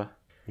lover.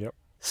 Yep.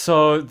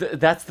 So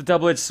that's the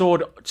double-edged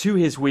sword to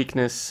his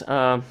weakness.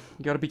 You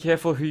got to be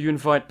careful who you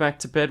invite back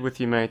to bed with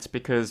you, mates,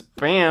 because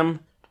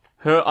bam,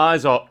 her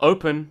eyes are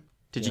open.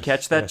 Did you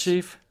catch that,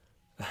 Chief?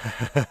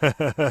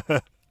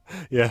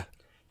 Yeah.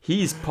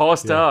 He's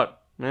passed out.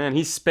 Man,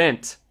 he's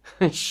spent.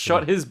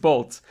 Shot his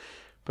bolt.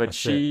 But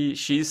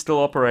she's still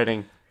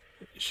operating.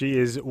 She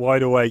is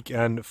wide awake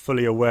and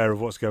fully aware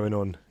of what's going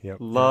on. Yep.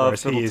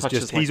 Loves little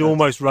touches like he's that.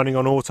 almost running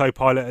on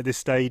autopilot at this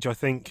stage, I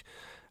think.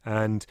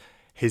 And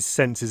his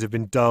senses have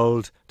been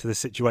dulled to the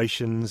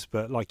situations.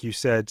 But like you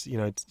said,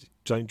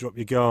 don't drop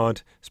your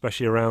guard,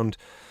 especially around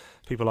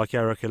people like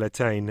Erica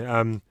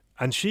Latane.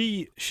 And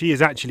she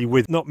is actually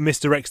with, not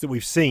Mr. X that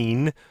we've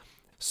seen,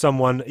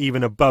 someone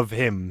even above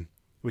him,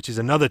 which is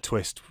another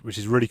twist, which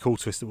is a really cool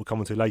twist that we'll come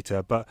on to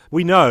later. But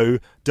we know,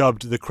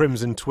 dubbed the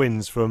Crimson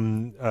Twins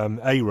from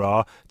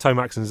ARA,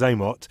 Tomax and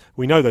Zaymot,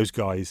 we know those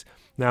guys.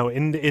 Now,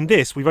 in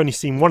this, we've only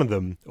seen one of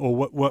them, or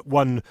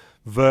one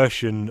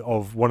version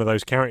of one of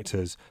those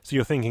characters. So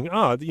you're thinking,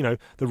 the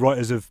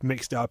writers have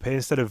mixed it up here.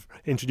 Instead of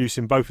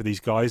introducing both of these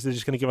guys, they're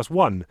just going to give us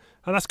one.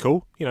 And that's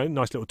cool.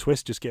 Nice little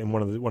twist, just getting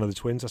one of the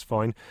twins, that's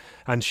fine.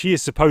 And she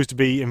is supposed to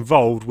be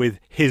involved with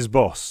his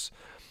boss.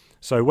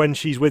 So when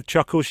she's with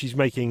Chuckles, she's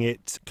making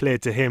it clear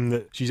to him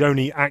that she's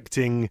only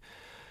acting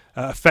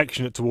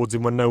affectionate towards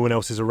him when no one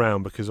else is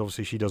around, because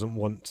obviously she doesn't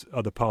want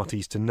other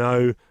parties to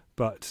know.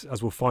 But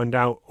as we'll find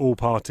out, all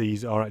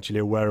parties are actually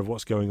aware of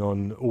what's going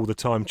on all the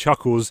time.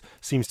 Chuckles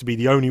seems to be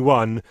the only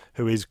one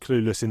who is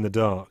clueless in the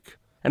dark.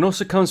 And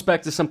also comes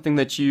back to something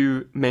that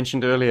you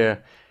mentioned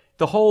earlier.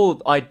 The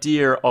whole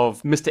idea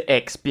of Mr.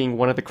 X being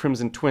one of the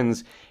Crimson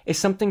Twins is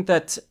something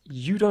that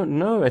you don't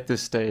know at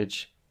this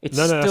stage. It's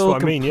still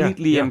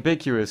completely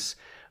ambiguous.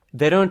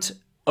 They don't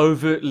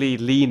overtly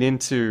lean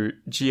into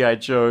GI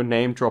Joe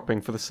name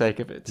dropping for the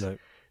sake of it. No.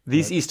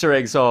 These Easter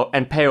eggs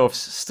and payoffs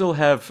still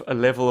have a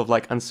level of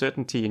like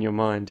uncertainty in your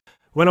mind.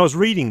 When I was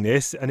reading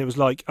this and it was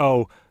like,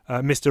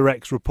 Mr.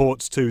 X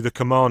reports to the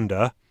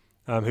commander,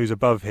 who's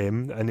above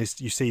him, and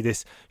you see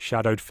this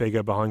shadowed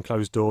figure behind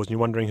closed doors and you're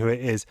wondering who it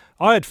is.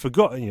 I had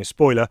forgotten,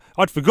 spoiler,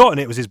 I'd forgotten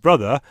it was his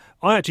brother.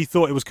 I actually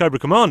thought it was Cobra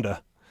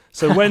Commander.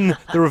 So when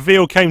the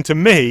reveal came to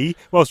me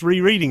whilst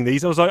rereading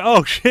these, I was like,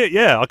 oh shit,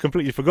 yeah, I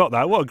completely forgot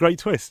that. What a great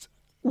twist.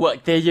 Well,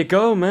 there you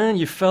go, man.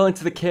 You fell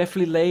into the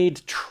carefully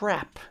laid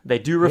trap. They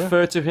do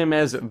refer to him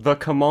as the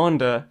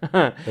Commander.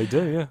 They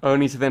do, yeah.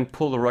 Only to then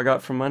pull the rug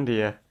out from under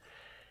you.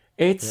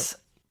 It's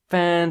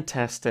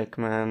fantastic,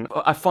 man.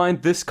 I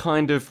find this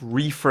kind of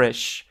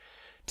refresh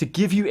to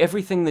give you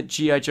everything that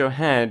G.I. Joe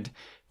had,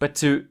 but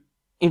to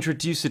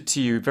introduce it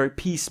to you very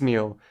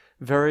piecemeal,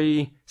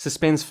 very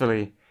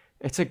suspensefully.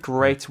 It's a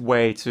great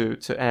way to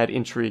add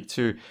intrigue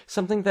to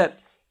something that,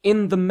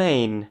 in the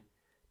main,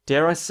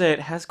 dare I say it,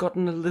 has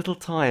gotten a little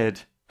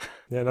tired.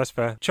 Yeah, that's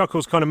fair.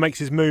 Chuckles kind of makes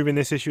his move in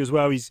this issue as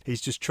well. He's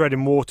just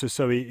treading water,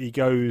 so he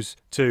goes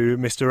to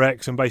Mr.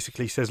 X and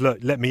basically says, look,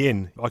 let me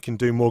in. I can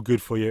do more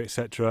good for you,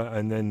 etc.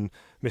 And then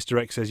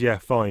Mr. X says, yeah,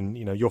 fine,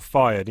 you're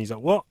fired. And he's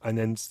like, what? And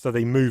then so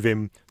they move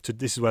him to,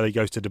 this is where he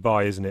goes to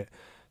Dubai, isn't it?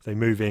 They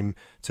move him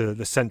to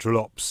the central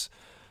ops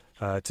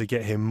to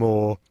get him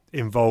more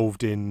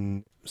involved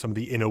in some of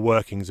the inner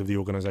workings of the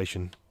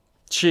organisation.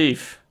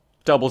 Chief,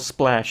 double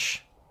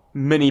splash,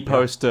 mini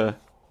poster.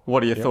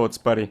 What are your thoughts,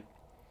 buddy?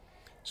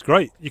 It's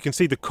great. You can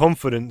see the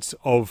confidence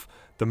of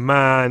the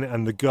man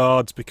and the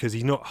guards because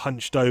he's not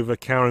hunched over,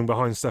 cowering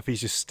behind stuff.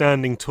 He's just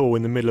standing tall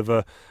in the middle of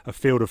a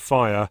field of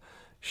fire,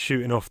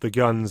 shooting off the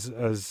guns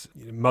as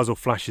muzzle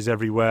flashes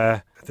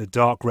everywhere. The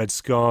dark red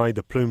sky,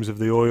 the plumes of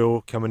the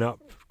oil coming up.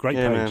 Great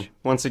page. Man.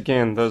 Once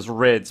again, those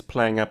reds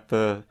playing up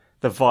the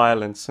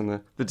violence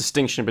and the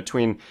distinction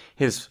between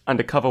his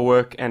undercover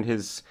work and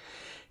his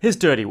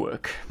dirty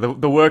work,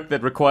 the work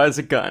that requires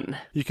a gun.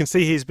 You can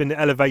see he's been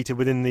elevated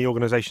within the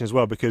organisation as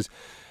well because,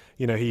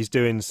 he's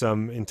doing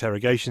some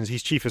interrogations.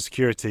 He's chief of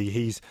security.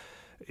 He's,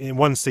 in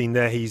one scene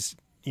there, he's,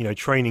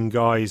 training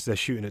guys. They're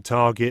shooting at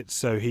targets.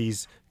 So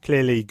he's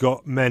clearly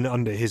got men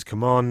under his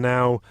command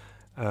now.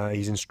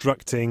 He's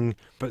instructing.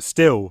 But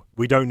still,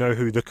 we don't know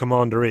who the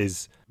commander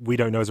is. We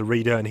don't know as a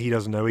reader, and he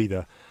doesn't know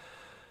either.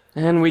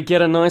 And we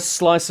get a nice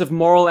slice of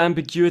moral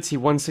ambiguity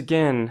once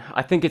again.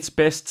 I think it's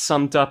best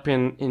summed up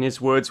in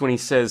his words when he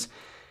says,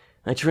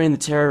 I train the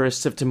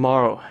terrorists of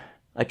tomorrow.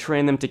 I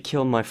train them to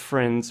kill my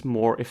friends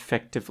more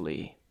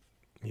effectively.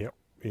 Yep,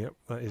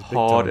 that is big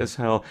hard time. as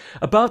hell.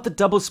 About the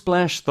double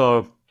splash,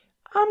 though,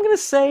 I'm going to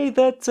say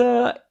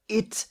that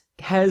it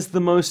has the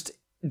most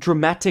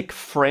dramatic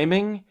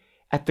framing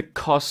at the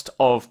cost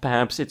of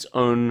perhaps its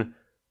own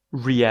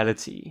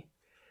reality.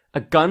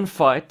 A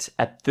gunfight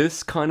at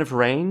this kind of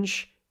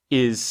range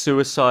is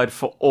suicide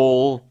for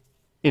all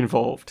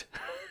involved.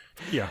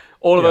 Yeah.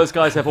 All of those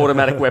guys have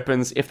automatic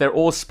weapons. If they're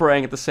all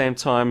spraying at the same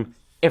time,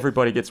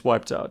 everybody gets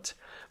wiped out.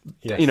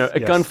 Yes, A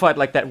gunfight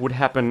like that would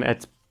happen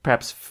at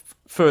perhaps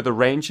further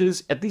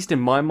ranges. At least in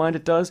my mind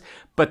it does.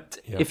 But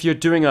if you're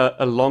doing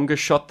a longer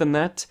shot than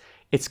that,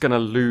 it's going to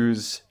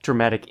lose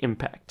dramatic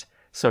impact.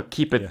 So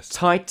keep it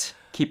tight.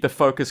 Keep the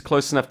focus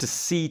close enough to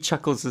see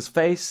Chuckles'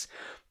 face,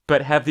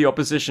 but have the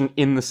opposition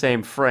in the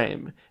same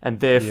frame.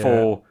 And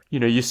therefore,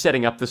 you're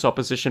setting up this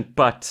opposition,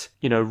 but,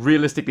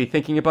 realistically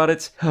thinking about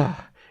it,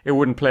 it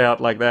wouldn't play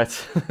out like that.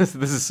 This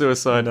is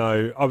suicide.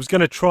 No, I was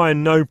going to try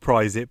and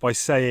no-prize it by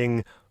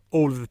saying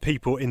all of the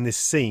people in this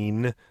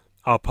scene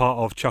are part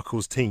of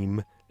Chuckles'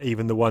 team,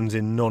 even the ones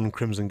in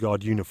non-Crimson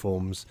Guard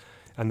uniforms.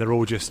 And they're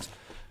all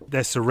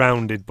they're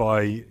surrounded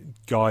by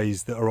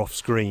guys that are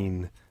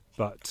off-screen.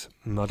 But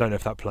I don't know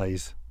if that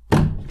plays.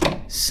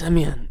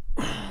 Semyon,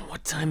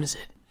 what time is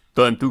it?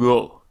 Time to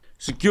go.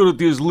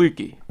 Security is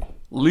leaky.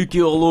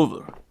 Leaky all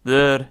over.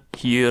 There,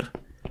 here.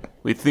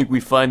 We think we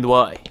find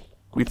why.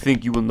 We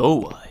think you will know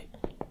why.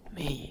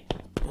 Me?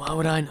 Why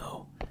would I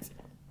know?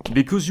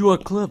 Because you are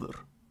clever.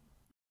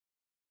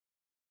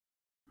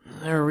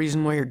 Is there a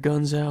reason why your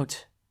gun's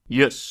out?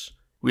 Yes,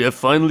 we have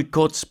finally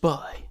caught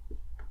Spy.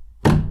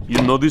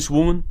 You know this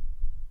woman?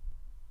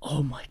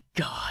 Oh my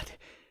god.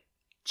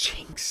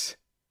 Jinx.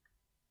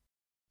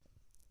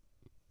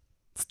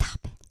 Stop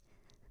it.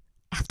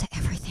 After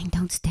everything,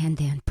 don't stand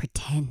there and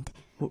pretend.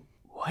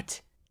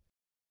 What?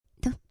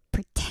 Don't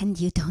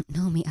pretend you don't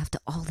know me after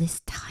all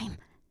this time.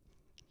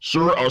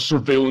 Sir, our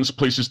surveillance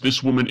places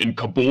this woman in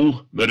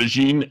Kabul,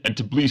 Medellin, and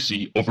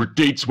Tbilisi over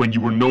dates when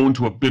you were known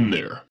to have been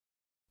there.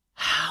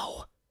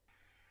 How?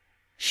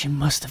 She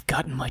must have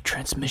gotten my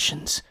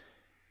transmissions.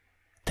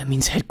 That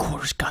means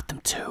headquarters got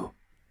them too.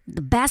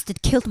 The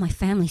bastard killed my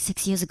family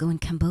 6 years ago in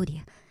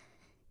Cambodia.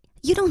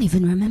 You don't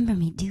even remember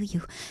me, do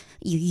you?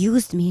 You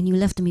used me and you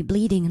left me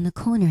bleeding in the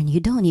corner and you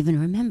don't even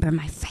remember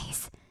my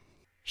face.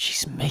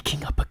 She's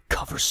making up a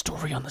cover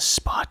story on the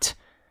spot.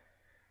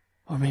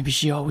 Or maybe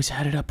she always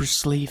had it up her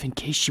sleeve in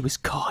case she was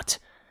caught.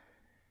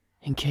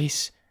 In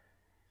case...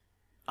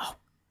 Oh,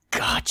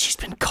 God, she's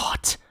been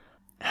caught.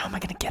 How am I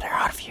gonna get her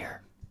out of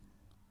here?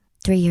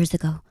 3 years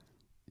ago,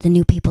 the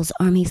New People's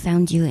Army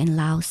found you in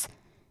Laos.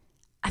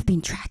 I've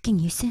been tracking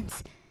you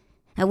since.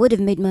 I would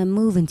have made my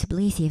move in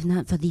Tbilisi if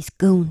not for these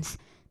goons.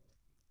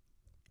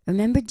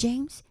 Remember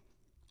James?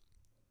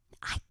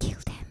 I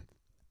killed him.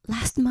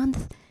 Last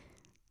month,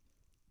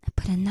 I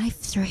put a knife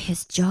through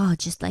his jaw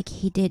just like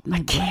he did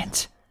my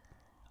brother.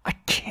 I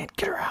can't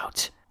get her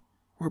out.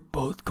 We're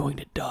both going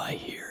to die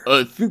here.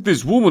 I think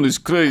this woman is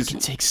I crazy. can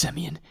take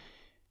Semyon,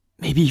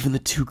 maybe even the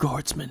 2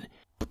 guardsmen,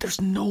 but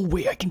there's no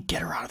way I can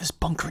get her out of this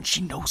bunker and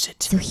she knows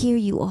it. So here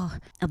you are,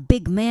 a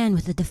big man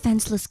with a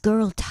defenseless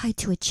girl tied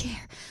to a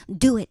chair.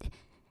 Do it.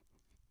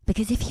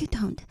 Because if you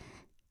don't,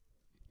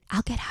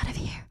 I'll get out of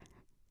here.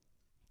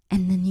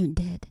 And then you're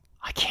dead.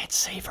 I can't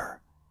save her.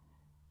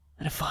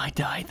 And if I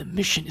die, the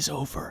mission is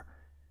over.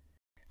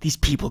 These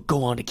people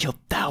go on to kill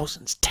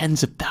thousands,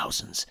 tens of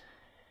thousands.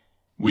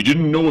 We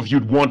didn't know if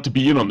you'd want to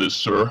be in on this,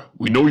 sir.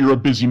 We know you're a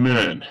busy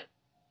man.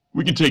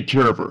 We can take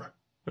care of her,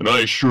 and I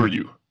assure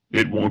you,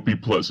 it won't be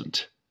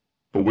pleasant.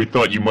 But we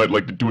thought you might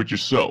like to do it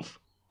yourself.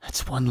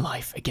 That's one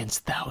life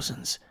against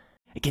thousands.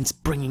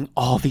 Against bringing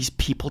all these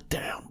people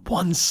down.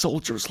 One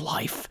soldier's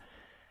life.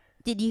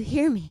 Did you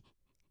hear me?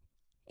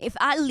 If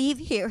I leave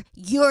here,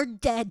 you're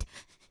dead.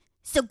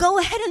 So go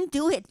ahead and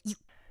do it, you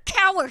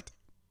coward!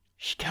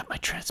 She got my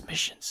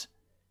transmissions.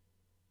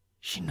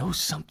 She knows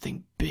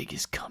something big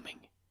is coming.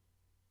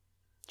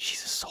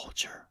 She's a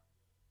soldier.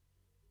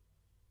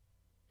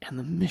 And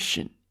the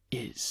mission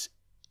is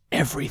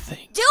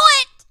everything. Do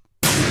it!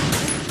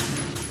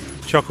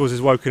 Chuckles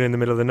is woken in the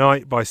middle of the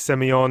night by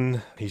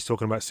Semyon. He's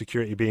talking about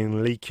security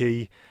being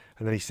leaky.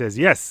 And then he says,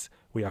 yes,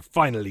 we have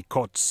finally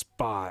caught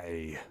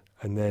Spy.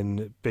 And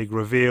then big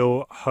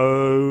reveal,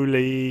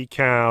 holy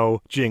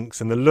cow,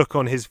 Jinx. And the look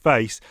on his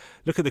face,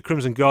 look at the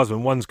Crimson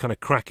Guardsman. One's kind of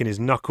cracking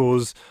his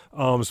knuckles,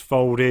 arms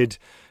folded.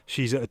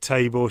 She's at a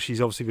table. She's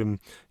obviously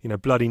been,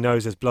 bloody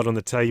nose. There's blood on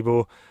the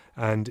table.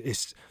 And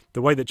it's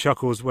the way that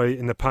Chuckles, where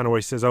in the panel where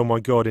he says, oh my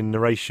God, in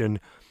narration,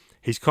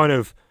 he's kind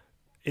of,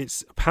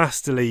 it's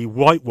pastely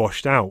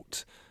whitewashed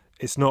out.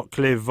 It's not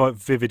clear,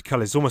 vivid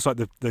colour. It's almost like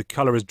the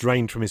colour has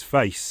drained from his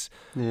face.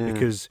 Yeah.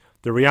 Because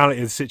the reality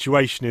of the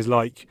situation is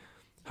like,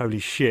 holy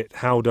shit,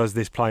 how does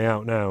this play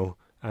out now?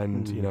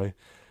 And,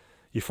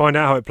 you find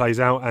out how it plays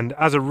out. And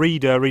as a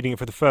reader reading it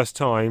for the first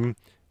time,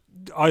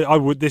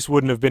 this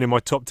wouldn't have been in my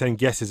top 10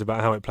 guesses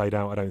about how it played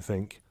out, I don't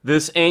think.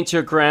 This ain't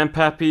your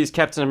grandpappy's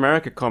Captain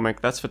America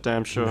comic, that's for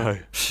damn sure.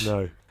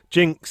 No.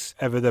 Jinx,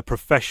 ever the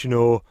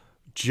professional,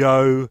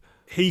 Joe,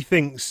 he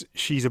thinks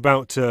she's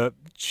about to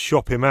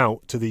shop him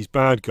out to these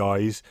bad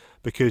guys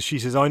because she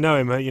says, I know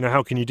him,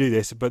 how can you do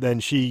this? But then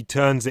she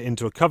turns it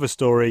into a cover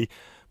story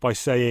by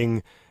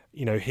saying,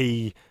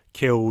 he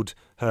killed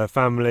her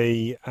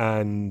family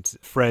and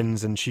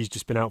friends and she's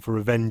just been out for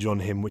revenge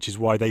on him, which is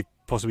why they've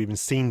possibly been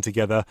seen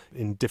together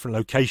in different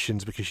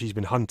locations because she's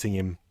been hunting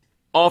him.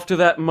 After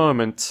that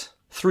moment,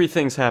 3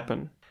 things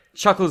happen.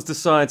 Chuckles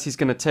decides he's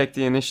going to take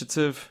the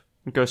initiative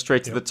and go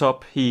straight to the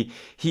top. He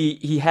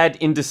had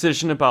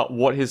indecision about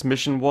what his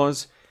mission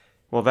was.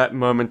 Well, that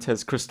moment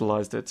has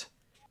crystallized it.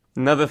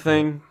 Another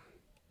thing,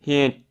 he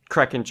ain't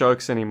cracking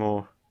jokes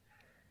anymore.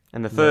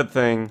 And the third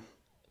thing,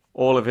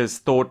 all of his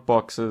thought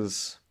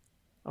boxes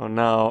are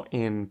now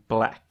in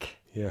black.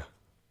 Yeah,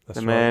 that's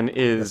the man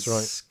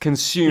is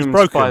consumed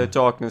by the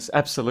darkness.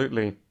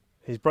 Absolutely.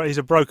 He's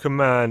a broken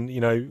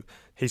man.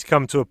 He's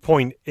come to a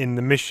point in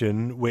the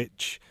mission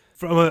which,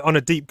 on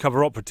a deep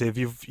cover operative,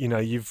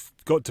 you've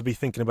got to be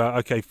thinking about,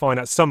 okay, fine,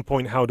 at some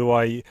point, how do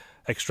I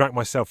extract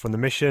myself from the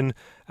mission?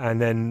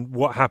 And then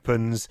what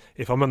happens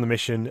if I'm on the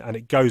mission and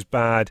it goes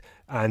bad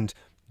and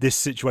this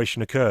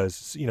situation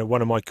occurs?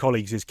 One of my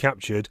colleagues is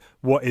captured.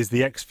 What is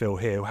the exfil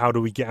here? How do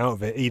we get out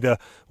of it? Either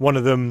one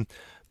of them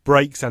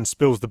breaks and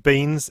spills the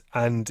beans,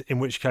 and in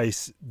which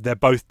case they're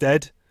both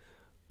dead,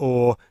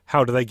 or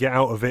how do they get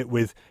out of it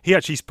with... He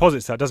actually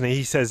posits that, doesn't he?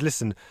 He says,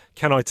 listen,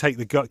 can I take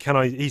the gut? Can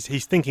I...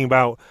 He's thinking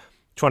about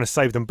trying to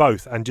save them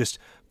both and just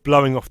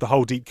blowing off the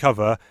whole deep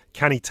cover.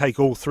 Can he take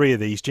all 3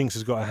 of these? Jinx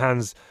has got her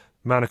hands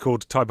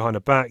manacled, tied behind her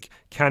back.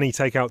 Can he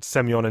take out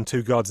Semyon and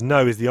 2 guards?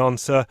 No is the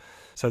answer.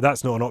 So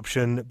that's not an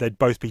option. They'd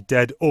both be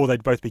dead, or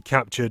they'd both be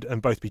captured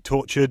and both be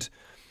tortured,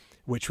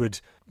 which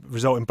would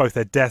result in both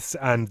their deaths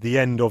and the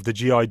end of the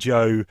GI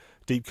Joe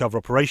deep cover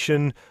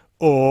operation.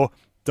 Or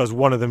does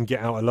one of them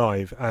get out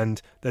alive?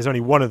 And there's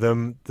only one of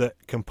them that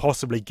can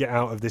possibly get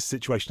out of this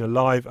situation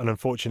alive, and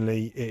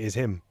unfortunately it is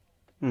him.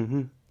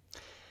 Mm-hmm.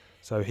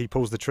 So he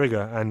pulls the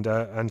trigger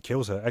and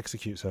kills her,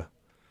 executes her.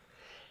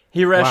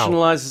 He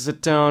rationalizes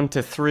it down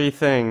to 3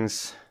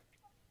 things.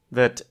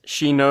 That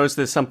she knows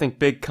there's something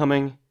big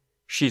coming,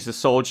 she's a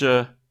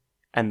soldier,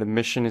 and the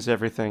mission is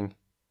everything.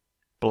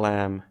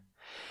 Blam.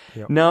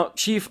 Yep. Now,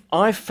 Chief,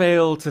 I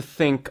fail to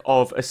think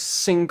of a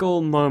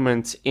single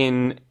moment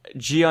in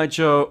GI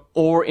Joe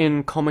or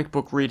in comic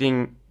book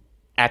reading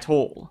at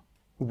all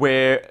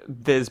where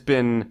there's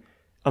been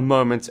a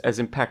moment as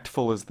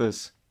impactful as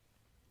this.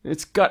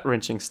 It's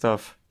gut-wrenching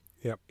stuff.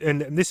 Yeah,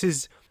 and this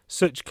is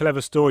such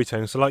clever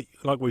storytelling. So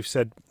like we've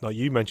said, like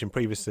you mentioned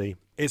previously,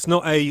 it's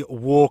not a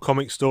war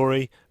comic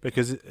story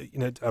because, you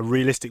know, a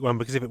realistic one,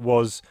 because if it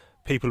was,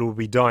 people would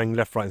be dying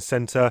left, right and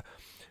centre.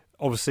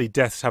 Obviously,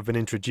 deaths have been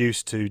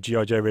introduced to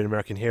GI Joe Real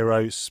American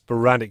Hero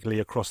sporadically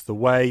across the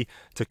way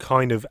to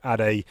kind of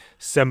add a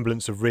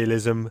semblance of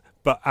realism.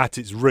 But at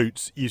its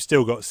roots, you've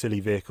still got silly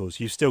vehicles.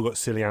 You've still got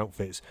silly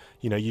outfits.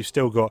 You know, you've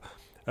still got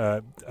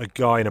a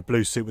guy in a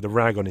blue suit with a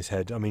rag on his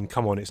head. I mean,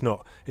 come on, it's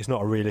not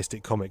a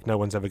realistic comic. No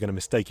one's ever going to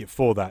mistake it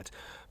for that.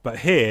 But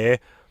here,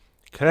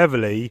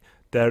 cleverly,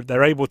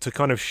 they're able to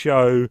kind of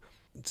show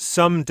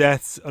some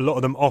deaths, a lot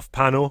of them off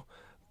panel.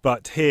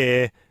 But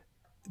here,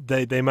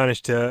 they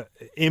managed to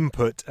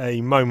input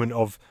a moment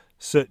of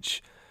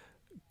such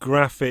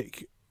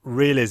graphic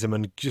realism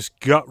and just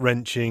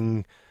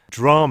gut-wrenching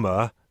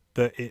drama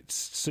that it's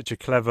such a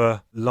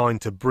clever line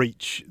to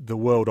breach the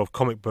world of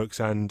comic books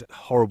and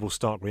horrible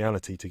stark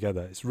reality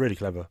together. It's really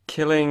clever.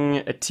 Killing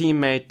a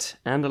teammate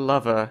and a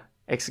lover,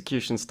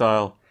 execution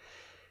style.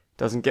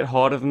 Doesn't get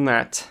harder than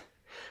that.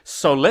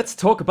 So let's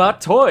talk about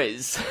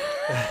toys.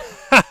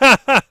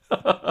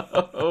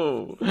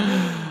 Oh.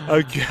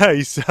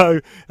 Okay,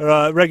 so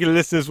regular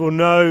listeners will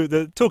know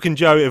that Talking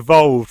Joe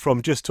evolved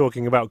from just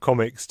talking about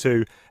comics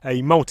to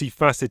a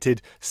multifaceted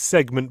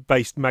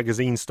segment-based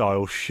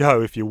magazine-style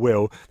show, if you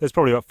will. There's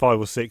probably about 5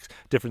 or 6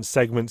 different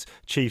segments,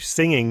 Chief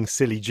singing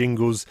silly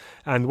jingles,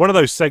 and one of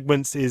those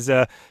segments is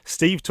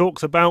Steve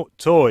talks about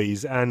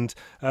toys. And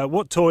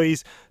what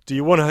toys do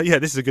you want to... Yeah,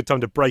 this is a good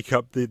time to break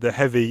up the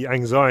heavy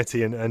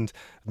anxiety and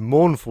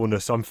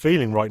mournfulness I'm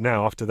feeling right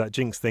now after that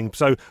Jinx thing.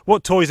 So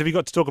what toys have you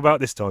got to talk about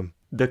this time?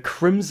 The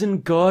Crimson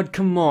Guard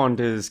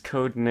Commanders,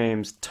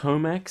 codenames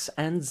Tomax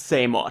and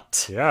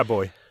Zaymot. Yeah,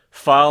 boy.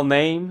 File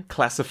name,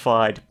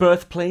 classified.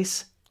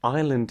 Birthplace,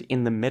 island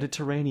in the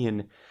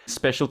Mediterranean.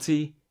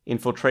 Specialty,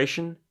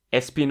 infiltration,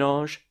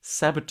 espionage,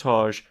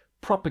 sabotage,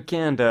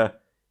 propaganda,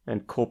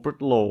 and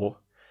corporate law.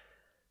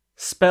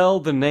 Spell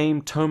the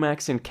name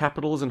Tomax in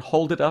capitals and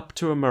hold it up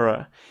to a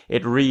mirror.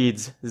 It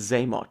reads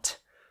Zaymot.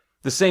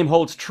 The same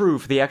holds true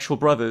for the actual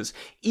brothers.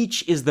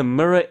 Each is the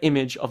mirror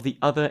image of the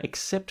other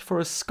except for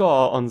a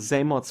scar on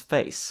Zaymot's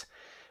face.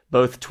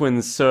 Both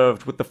twins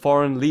served with the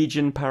Foreign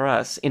Legion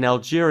Paras in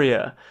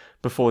Algeria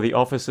before the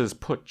officers'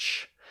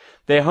 putsch.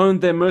 They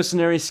honed their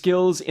mercenary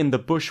skills in the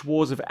bush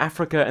wars of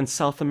Africa and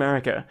South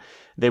America.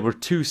 They were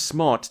too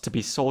smart to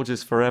be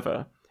soldiers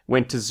forever,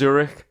 went to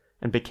Zurich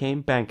and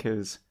became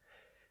bankers.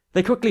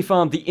 They quickly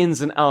found the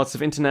ins and outs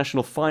of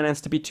international finance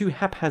to be too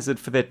haphazard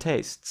for their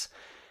tastes.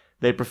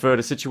 They preferred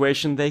a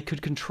situation they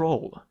could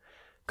control.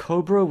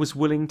 Cobra was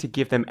willing to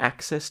give them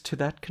access to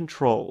that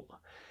control.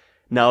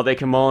 Now they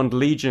command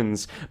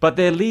legions, but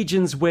their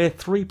legions wear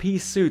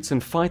three-piece suits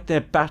and fight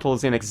their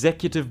battles in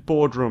executive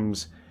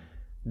boardrooms.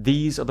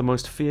 These are the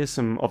most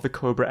fearsome of the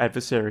Cobra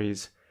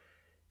adversaries.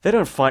 They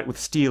don't fight with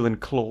steel and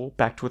claw,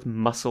 backed with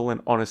muscle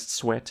and honest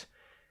sweat.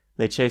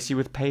 They chase you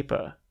with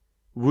paper,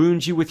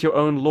 wound you with your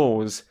own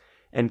laws,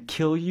 and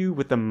kill you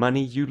with the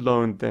money you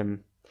loaned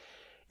them.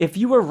 If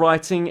you were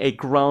writing a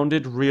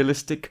grounded,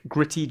 realistic,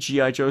 gritty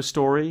G.I. Joe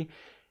story,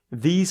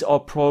 these are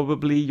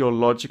probably your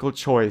logical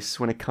choice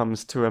when it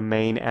comes to a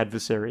main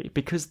adversary,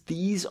 because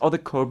these are the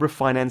Cobra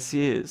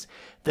financiers.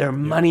 They're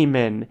money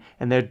men,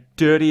 and they're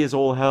dirty as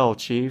all hell,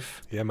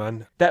 Chief. Yeah,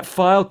 man. That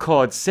file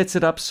card sets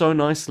it up so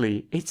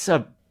nicely. It's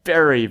a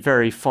very,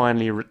 very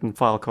finely written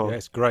file card. Yeah,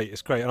 it's great.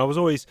 It's great. And I was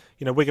always,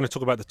 you know, we're going to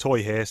talk about the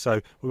toy here,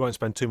 so we won't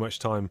spend too much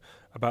time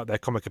about their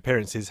comic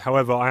appearances.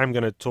 However, I am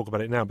going to talk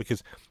about it now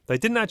because they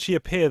didn't actually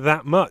appear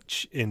that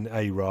much in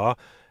A-Ra,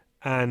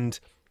 and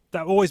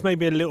that always made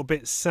me a little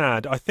bit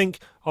sad. I think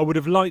I would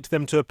have liked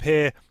them to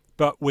appear,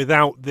 but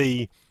without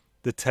the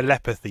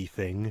telepathy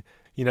thing.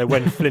 You know,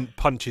 when Flint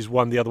punches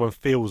one, the other one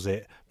feels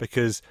it,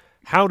 because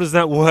how does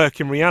that work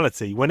in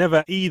reality?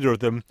 Whenever either of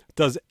them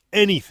does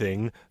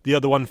anything, the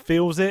other one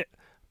feels it.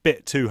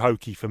 Bit too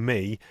hokey for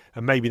me,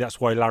 and maybe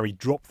that's why Larry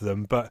dropped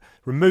them. But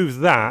remove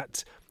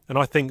that, and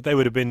I think they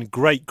would have been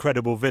great,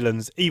 credible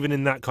villains, even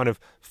in that kind of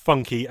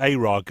funky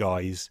A-Ra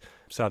guise.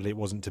 Sadly, it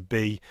wasn't to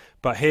be.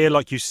 But here,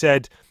 like you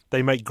said,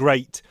 they make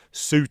great,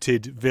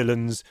 suited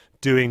villains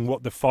doing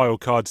what the file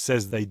card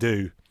says they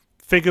do.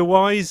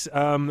 Figure-wise,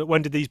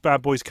 when did these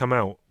bad boys come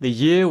out? The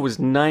year was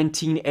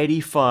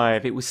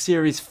 1985. It was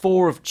Series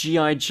 4 of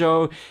G.I.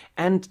 Joe,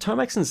 and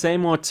Tomax and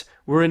Zaymot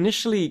were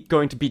initially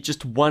going to be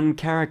just one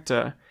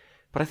character.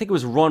 But I think it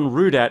was Ron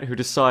Rudat who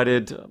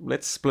decided,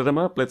 let's split them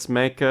up, let's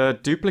make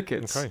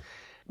duplicates. Okay.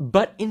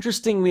 But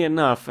interestingly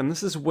enough, and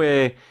this is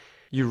where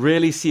you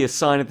really see a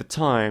sign of the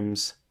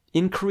times,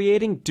 in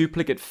creating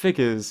duplicate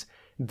figures,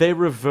 they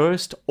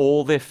reversed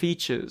all their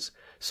features.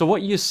 So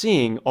what you're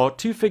seeing are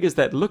two figures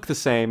that look the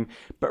same,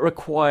 but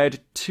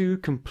required two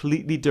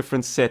completely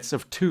different sets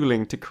of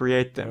tooling to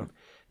create them.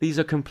 these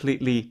are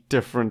completely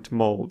different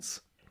molds.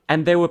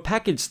 And they were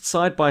packaged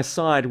side by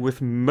side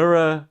with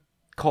mirror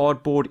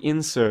cardboard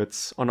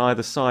inserts on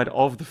either side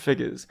of the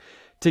figures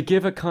to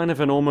give a kind of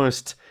an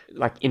almost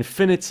like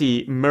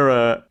infinity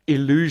mirror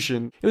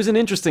illusion. It was an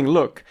interesting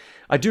look.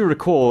 I do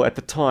recall at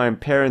the time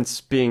parents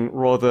being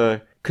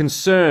rather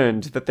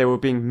concerned that they were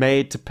being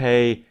made to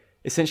pay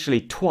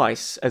essentially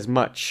twice as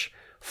much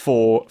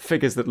for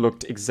figures that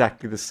looked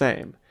exactly the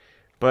same.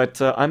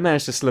 But I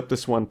managed to slip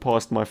this one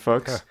past my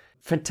folks.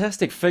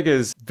 Fantastic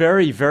figures,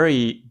 very,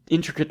 very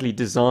intricately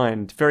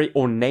designed, very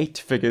ornate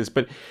figures,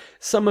 but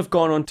some have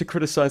gone on to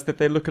criticize that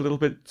they look a little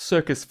bit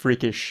circus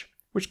freakish,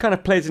 which kind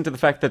of plays into the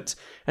fact that,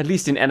 at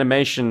least in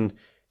animation,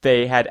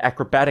 they had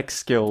acrobatic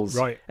skills.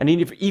 Right. And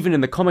even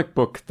in the comic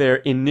book, their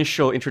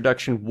initial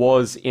introduction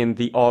was in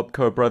the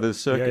Arbco Brothers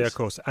circus. Yeah, of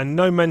course. And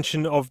no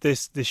mention of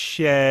this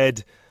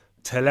shared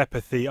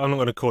telepathy. I'm not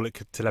going to call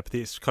it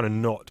telepathy, it's kind of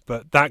not,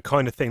 but that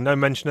kind of thing. No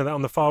mention of that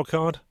on the file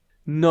card?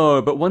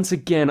 No, but once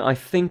again, I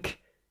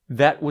think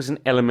that was an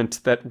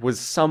element that was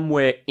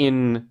somewhere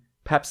in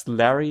perhaps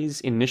Larry's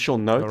initial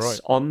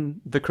notes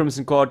on the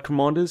Crimson Guard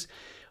commanders.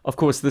 Of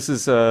course, this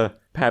is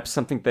perhaps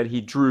something that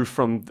he drew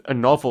from a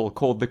novel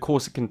called The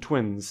Corsican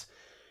Twins.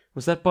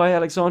 Was that by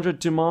Alexandre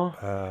Dumas?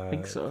 I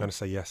think so. I'm going to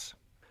say yes.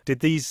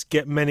 Did these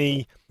get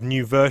many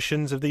new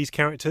versions of these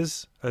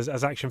characters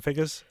as action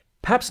figures?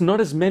 Perhaps not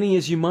as many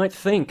as you might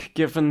think,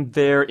 given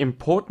their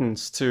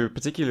importance to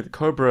particularly the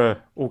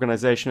Cobra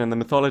organization and the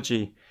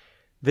mythology.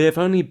 There have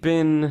only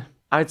been,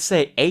 I'd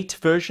say, 8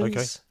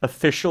 versions,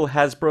 official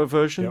Hasbro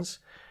versions.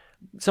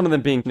 Yep. Some of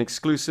them being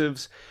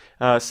exclusives,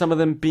 some of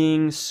them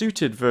being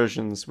suited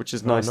versions, which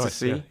is nice to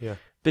see. Yeah.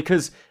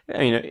 Because,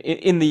 you know,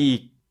 in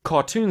the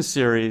cartoon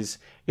series,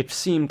 it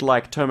seemed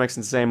like Tomax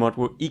and Zaymot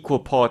were equal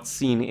parts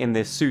seen in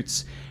their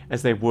suits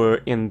as they were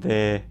in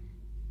their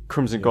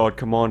Crimson Guard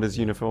commanders'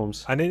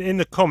 uniforms. And in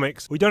the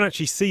comics, we don't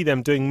actually see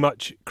them doing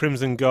much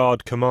Crimson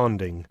Guard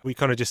commanding. We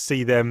kind of just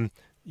see them,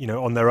 you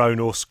know, on their own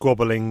or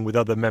squabbling with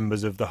other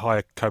members of the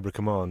higher Cobra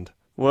Command.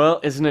 Well,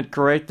 isn't it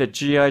great that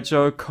GI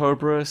Joe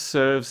Cobra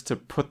serves to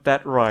put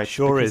that right?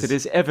 Sure is. Because it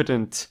is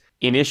evident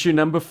in issue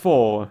number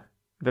 4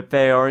 that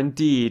they are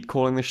indeed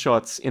calling the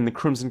shots in the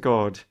Crimson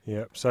Guard.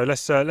 Yeah. So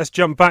let's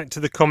jump back to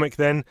the comic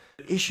then.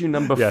 Issue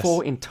number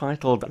 4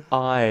 entitled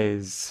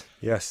Eyes.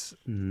 Yes.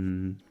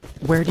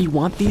 Where do you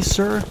want these,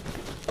 sir?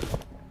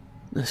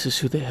 This is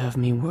who they have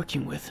me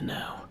working with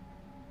now.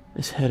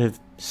 As head of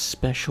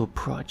special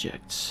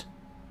projects.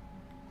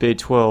 Bay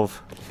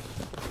 12.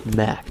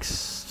 Max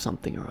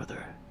something or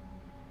other.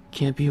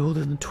 Can't be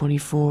older than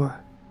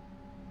 24.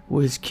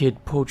 Whiz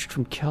kid poached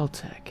from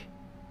Caltech.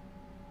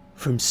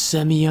 From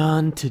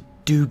Semyon to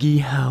Doogie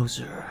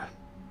Howser.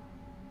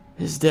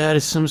 His dad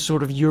is some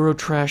sort of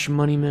Eurotrash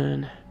money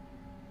man.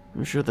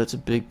 I'm sure that's a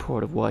big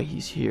part of why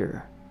he's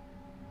here.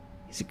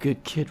 He's a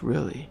good kid,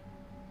 really.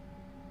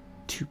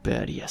 Too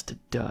bad he has to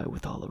die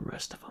with all the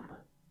rest of them.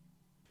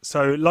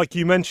 So, like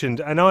you mentioned,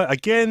 and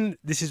again,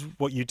 this is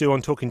what you do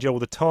on Talking Joe all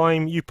the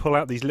time. You pull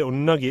out these little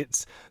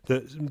nuggets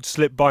that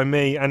slip by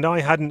me, and I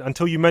hadn't,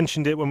 until you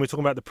mentioned it when we were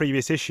talking about the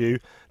previous issue,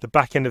 the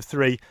back end of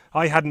 3,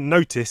 I hadn't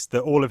noticed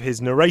that all of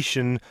his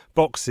narration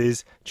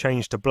boxes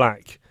changed to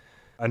black.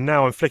 And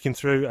now I'm flicking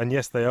through, and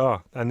yes, they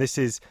are. And this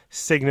is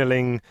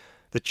signalling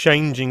the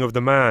changing of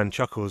the man,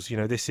 Chuckles. You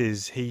know, this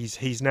is,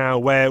 he's now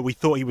where we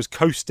thought he was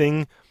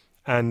coasting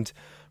and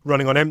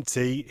running on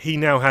empty. He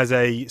now has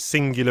a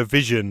singular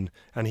vision,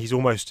 and he's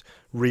almost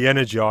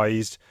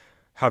re-energized,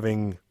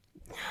 having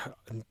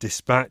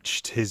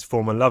dispatched his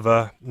former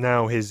lover.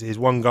 Now his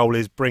one goal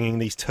is bringing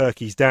these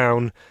turkeys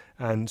down,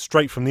 and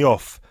straight from the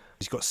off,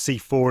 he's got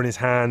C4 in his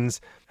hands,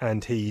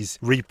 and he's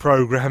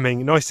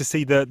reprogramming. Nice to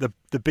see the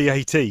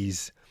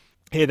BATs.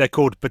 Here they're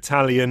called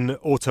Battalion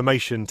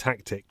Automation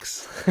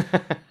Tactics.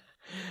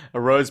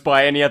 Arose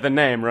by any other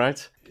name,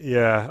 right?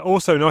 Yeah.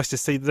 Also nice to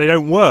see that they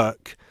don't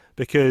work,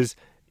 because,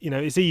 you know,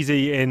 it's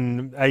easy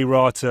in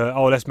ARA to,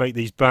 let's make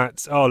these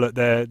bats. Oh, look,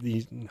 they're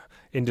these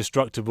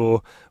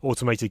indestructible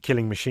automated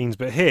killing machines.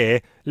 But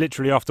here,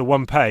 literally after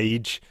one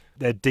page,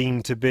 they're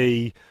deemed to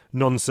be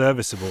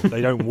non-serviceable.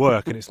 They don't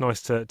work, and it's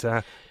nice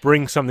to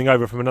bring something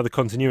over from another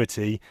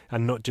continuity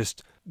and not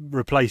just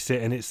replace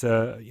it and it's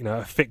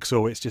a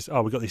fix-all. It's just,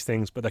 we've got these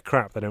things, but they're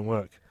crap, they don't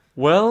work.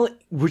 Well,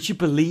 would you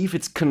believe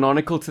it's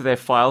canonical to their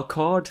file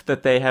card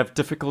that they have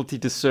difficulty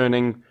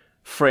discerning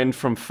friend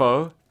from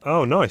foe?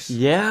 Oh, nice.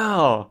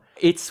 Yeah.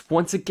 It's,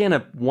 once again,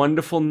 a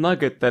wonderful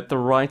nugget that the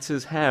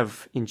writers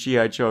have in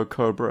GI Joe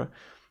Cobra,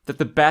 that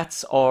the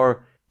bats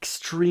are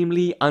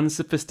extremely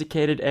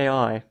unsophisticated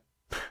AI.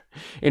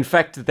 In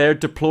fact, they're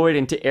deployed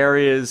into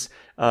areas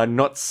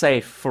not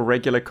safe for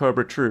regular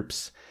Cobra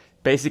troops,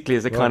 basically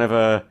as a kind of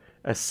a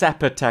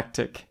sapper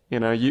tactic. You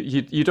know,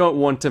 you don't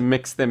want to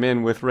mix them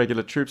in with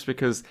regular troops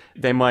because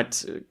they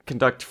might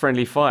conduct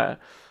friendly fire.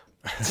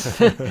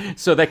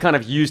 So they're kind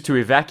of used to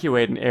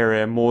evacuate an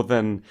area more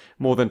than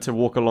to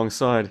walk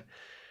alongside.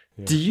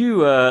 Yeah. Do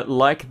you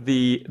like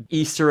the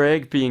Easter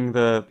egg being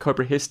the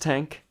Cobra Hiss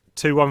tank?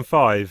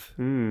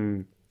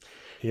 215.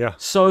 Yeah.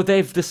 So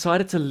they've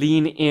decided to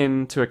lean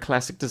into a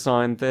classic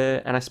design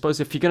there. And I suppose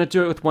if you're going to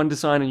do it with one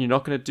design and you're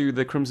not going to do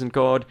the Crimson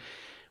Guard,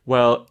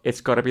 well,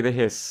 it's got to be the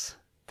Hiss.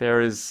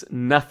 There is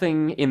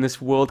nothing in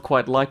this world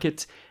quite like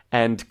it.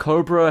 And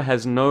Cobra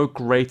has no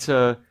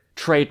greater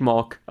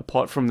trademark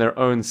apart from their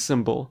own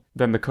symbol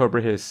than the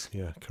Cobra Hiss.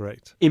 Yeah,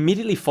 correct.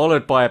 Immediately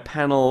followed by a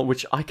panel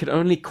which I could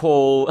only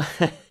call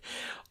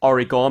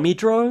origami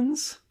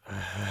drones.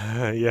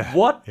 Yeah.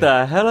 What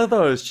the hell are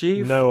those,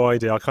 Chief? No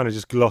idea. I kind of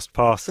just glossed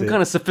past Some it.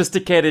 kind of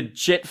sophisticated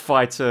jet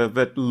fighter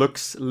that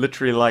looks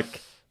literally like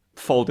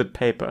folded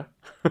paper.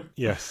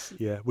 Yes,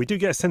 yeah. We do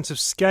get a sense of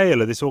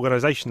scale of this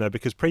organisation, though,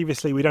 because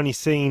previously we'd only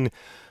seen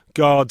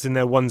guards in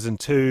their 1s and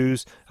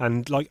 2s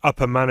and like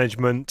upper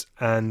management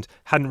and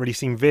hadn't really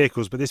seen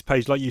vehicles. But this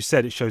page, like you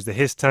said, it shows the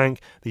Hiss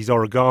tank, these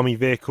origami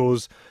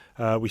vehicles.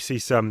 We see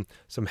some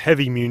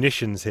heavy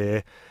munitions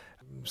here,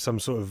 some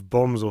sort of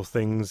bombs or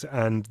things,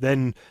 and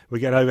then we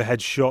get an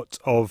overhead shot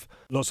of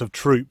lots of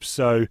troops.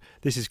 So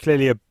this is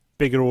clearly a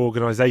bigger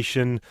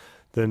organisation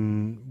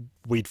than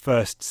we'd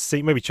first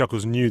seen. Maybe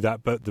Chuckles knew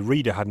that, but the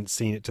reader hadn't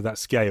seen it to that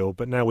scale.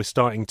 But now we're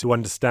starting to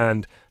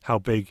understand how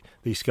big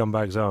these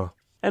scumbags are.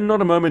 And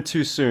not a moment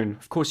too soon.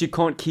 Of course, you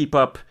can't keep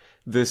up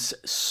this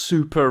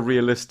super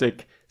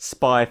realistic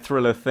spy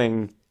thriller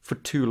thing for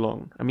too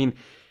long. I mean,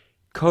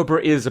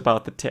 Cobra is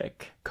about the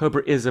tech.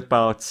 Cobra is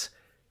about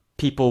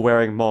people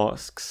wearing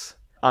masks.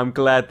 I'm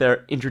glad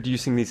they're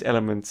introducing these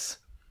elements,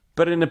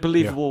 but in a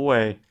believable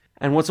way.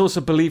 And what's also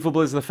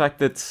believable is the fact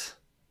that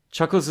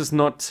Chuckles is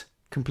not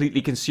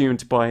completely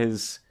consumed by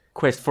his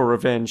quest for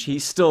revenge.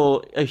 He's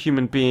still a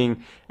human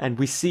being, and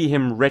we see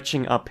him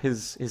retching up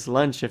his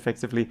lunch,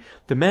 effectively.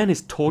 The man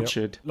is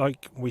tortured. Yep.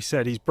 Like we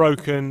said, he's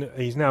broken.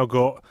 He's now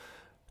got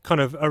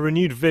kind of a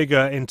renewed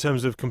vigour in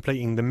terms of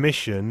completing the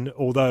mission,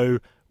 although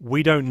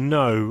we don't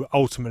know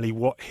ultimately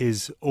what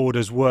his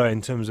orders were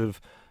in terms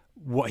of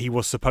what he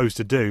was supposed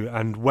to do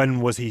and when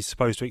was he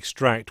supposed to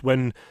extract,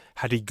 when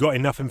had he got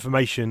enough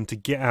information to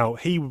get out.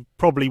 He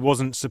probably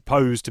wasn't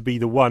supposed to be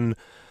the one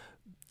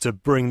to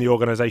bring the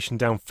organisation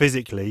down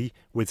physically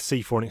with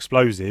C4 and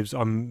explosives.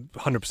 I'm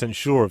 100%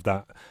 sure of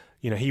that.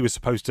 You know, he was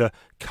supposed to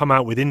come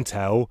out with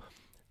intel,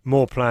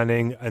 more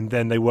planning, and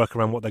then they work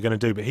around what they're going to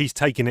do. But he's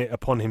taken it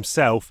upon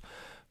himself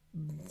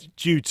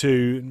due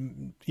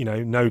to, you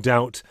know, no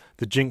doubt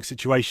the Jinx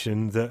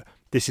situation that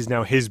this is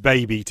now his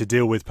baby to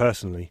deal with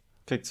personally.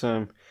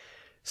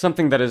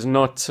 Something that is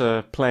not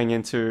playing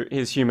into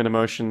his human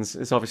emotions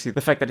is obviously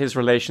the fact that his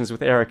relations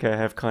with Erica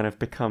have kind of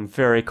become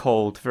very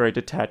cold, very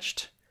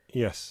detached.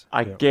 Yes.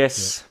 I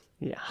guess,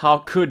 how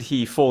could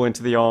he fall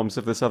into the arms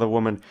of this other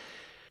woman,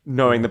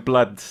 knowing the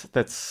blood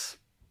that's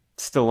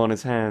still on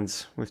his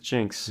hands with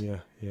Jinx? Yeah.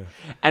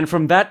 And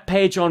from that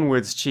page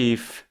onwards,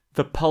 Chief,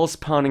 the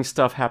pulse-pounding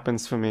stuff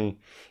happens for me.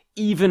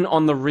 Even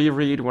on the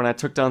reread, when I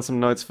took down some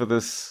notes for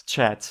this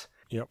chat,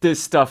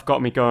 this stuff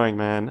got me going,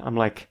 man. I'm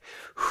like,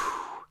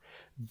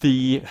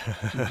 the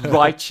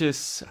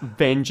righteous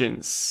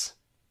vengeance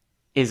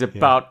is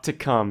about to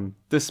come.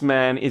 This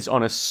man is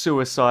on a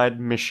suicide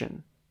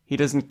mission. He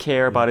doesn't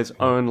care about his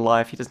own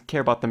life. He doesn't care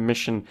about the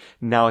mission.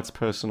 Now it's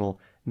personal.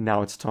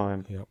 Now it's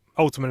time. Yeah.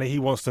 Ultimately, he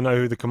wants to know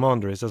who the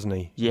commander is, doesn't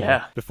he?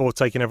 Yeah. Before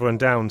taking everyone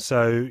down.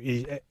 So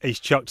he's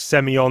chucked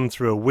Semyon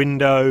through a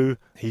window.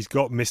 He's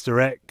got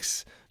Mr.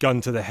 X, gun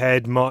to the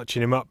head,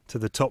 marching him up to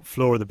the top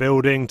floor of the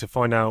building to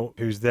find out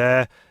who's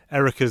there.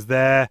 Erica's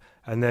there.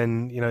 And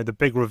then, you know, the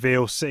big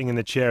reveal, sitting in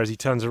the chair as he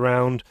turns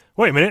around.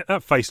 Wait a minute,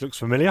 that face looks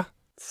familiar.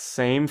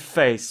 Same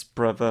face,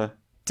 brother.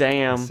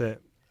 Damn. That's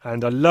it.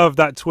 And I love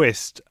that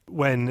twist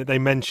when they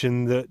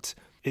mention that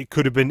it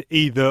could have been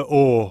either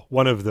or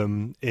one of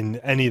them in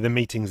any of the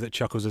meetings that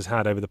Chuckles has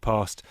had over the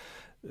past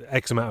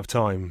X amount of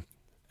time.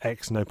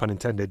 X, no pun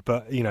intended.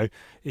 But, you know,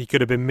 he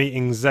could have been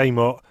meeting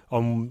Zaymot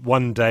on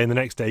one day and the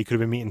next day he could have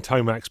been meeting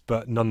Tomax,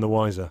 but none the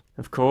wiser.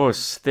 Of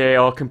course, they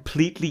are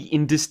completely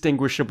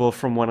indistinguishable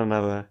from one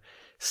another,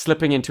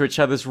 slipping into each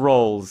other's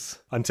roles.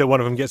 Until one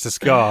of them gets a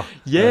scar.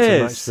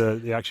 Yes. To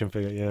match the action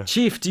figure, yeah.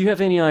 Chief, do you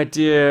have any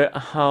idea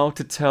how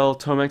to tell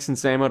Tomax and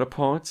Zaymot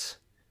apart?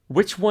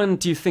 Which one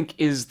do you think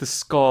is the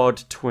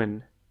scarred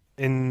twin?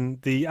 In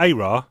the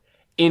ARA?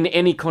 In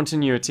any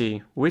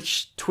continuity,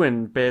 which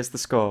twin bears the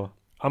scar?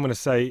 I'm going to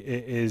say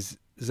it is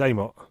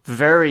Zaymot.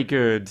 Very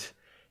good.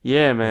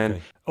 Yeah, man.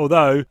 Okay.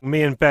 Although,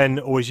 me and Ben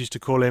always used to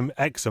call him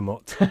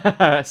Examot.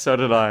 So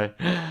did I.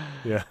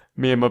 Yeah.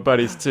 Me and my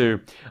buddies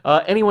too.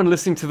 Anyone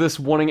listening to this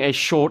wanting a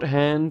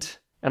shorthand?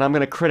 And I'm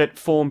going to credit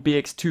Form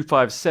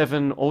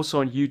BX257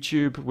 also on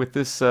YouTube with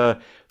this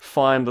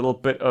fine little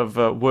bit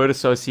of word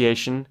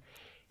association.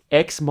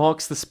 X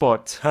marks the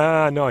spot.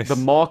 Ah, nice. The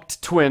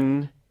marked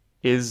twin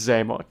is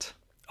Zaymot.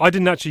 I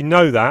didn't actually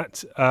know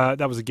that.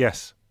 That was a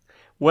guess.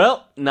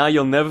 Well, now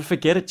you'll never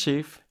forget it,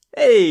 Chief.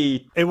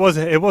 Hey! It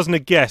wasn't a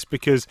guess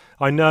because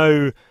I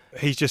know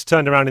he's just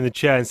turned around in the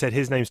chair and said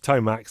his name's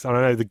Tomax, and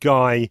I know the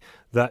guy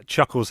that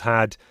Chuckles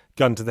had,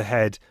 gun to the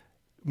head,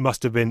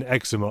 must have been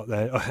Examot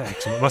there.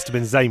 Examot, must have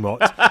been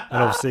Zaymot.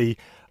 And obviously,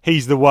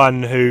 he's the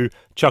one who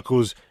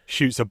Chuckles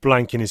shoots a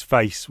blank in his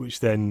face, which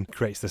then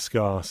creates the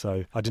scar.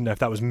 So I didn't know if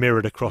that was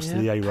mirrored across to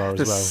the ARAR as well.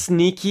 The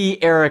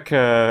sneaky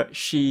Erica,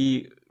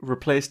 she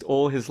replaced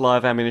all his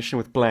live ammunition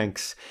with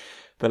blanks.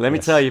 But let me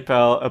tell you,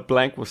 pal, a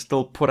blank will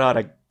still put out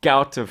a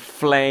gout of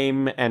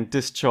flame and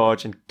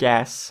discharge and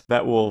gas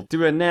that will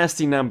do a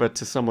nasty number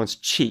to someone's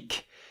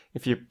cheek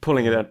if you're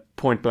pulling it at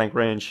point blank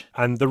range.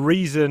 And the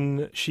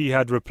reason she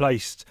had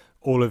replaced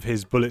all of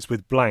his bullets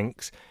with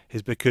blanks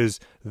is because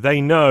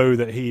they know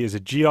that he is a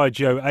GI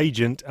Joe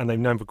agent, and they've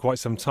known for quite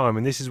some time.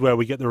 And this is where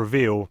we get the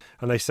reveal.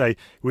 And they say,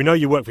 "We know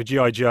you work for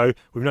GI Joe.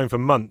 We've known for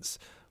months.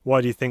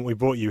 Why do you think we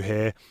brought you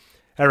here?"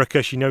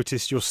 Erica, she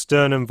noticed your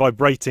sternum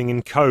vibrating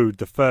in code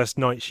the first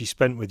night she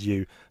spent with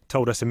you.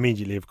 Told us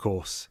immediately, of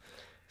course.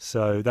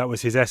 So that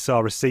was his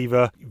SR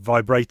receiver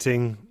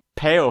vibrating.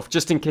 Payoff,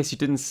 just in case you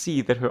didn't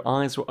see that her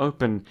eyes were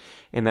open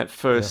in that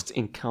first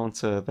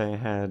encounter they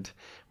had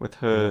with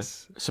her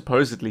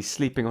supposedly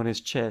sleeping on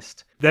his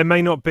chest. There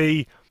may not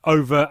be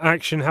overt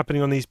action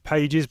happening on these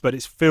pages, but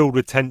it's filled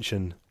with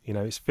tension. You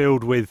know, it's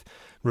filled with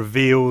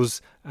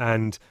reveals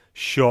and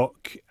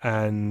shock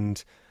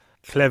and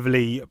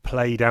cleverly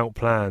played out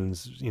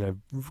plans. You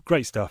know,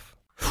 great stuff.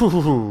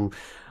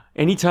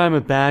 Anytime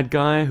a bad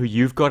guy who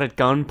you've got at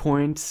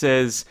gunpoint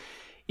says,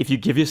 if you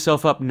give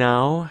yourself up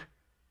now,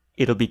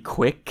 it'll be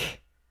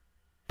quick,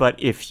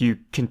 but if you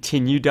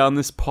continue down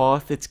this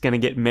path, it's gonna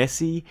get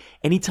messy.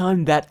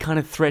 Anytime that kind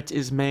of threat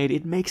is made,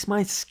 it makes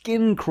my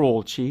skin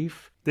crawl,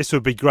 Chief. This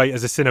would be great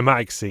as a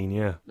cinematic scene,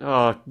 yeah.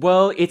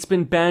 Well, it's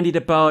been bandied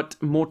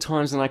about more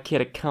times than I care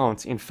to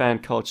count in fan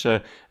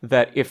culture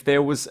that if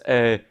there was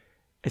a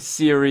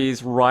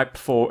series ripe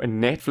for a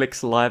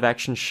Netflix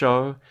live-action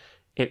show,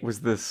 it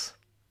was this.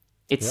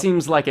 It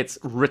seems like it's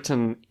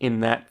written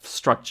in that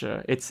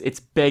structure. It's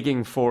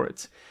begging for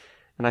it.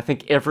 And I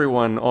think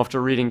everyone,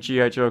 after reading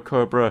GI Joe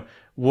Cobra,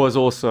 was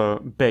also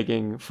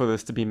begging for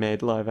this to be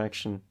made live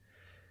action.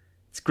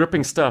 It's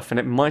gripping stuff, and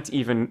it might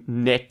even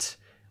net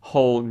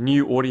whole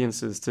new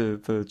audiences to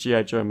the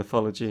GI Joe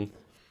mythology.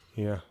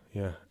 Yeah.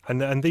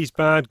 And these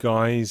bad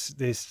guys,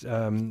 this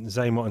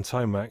Zaymot and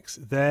Tomax,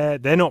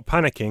 they're not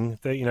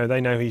panicking.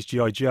 They know he's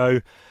GI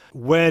Joe.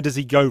 Where does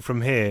he go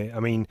from here?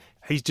 I mean,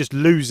 he's just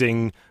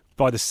losing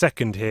by the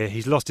second here.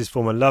 He's lost his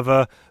former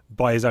lover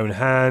by his own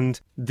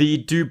hand.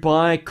 The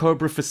Dubai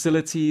Cobra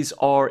facilities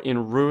are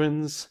in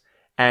ruins,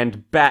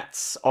 and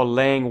bats are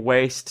laying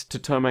waste to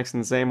Tomax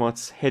and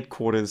Zaymot's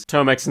headquarters.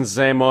 Tomax and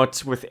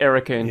Zaymot, with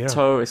Erica in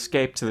tow,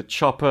 escape to the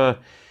chopper.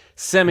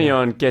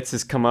 Semyon gets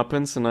his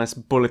comeuppance, a nice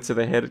bullet to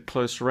the head at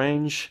close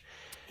range.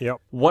 Yep.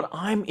 What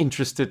I'm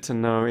interested to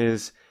know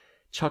is,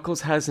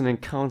 Chuckles has an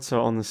encounter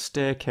on the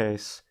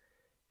staircase.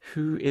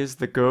 Who is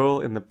the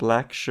girl in the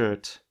black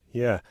shirt?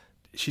 Yeah.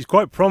 She's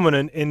quite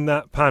prominent in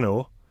that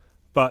panel,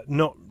 but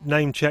not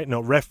name-checked,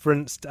 not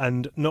referenced,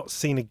 and not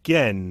seen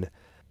again.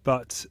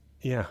 But,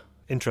 yeah,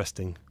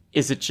 interesting.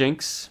 Is it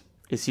Jinx?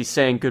 Is he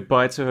saying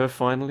goodbye to her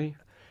finally?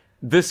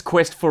 This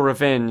quest for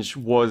revenge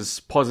was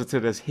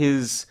posited as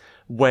his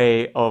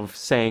way of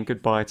saying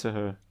goodbye to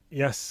her.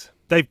 Yes.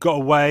 They've got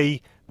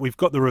away. We've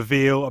got the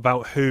reveal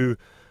about who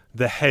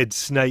the head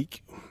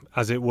snake,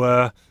 as it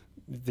were,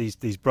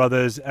 these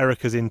brothers.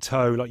 Erica's in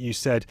tow, like you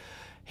said.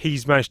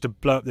 He's managed to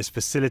blow up this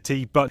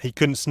facility, but he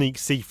couldn't sneak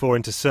C4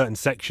 into certain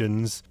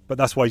sections. But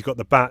that's why he's got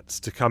the bats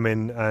to come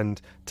in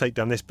and take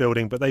down this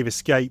building. But they've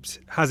escaped.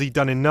 Has he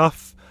done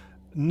enough?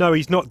 No,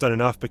 he's not done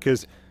enough,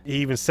 because he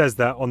even says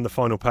that on the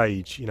final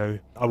page. You know,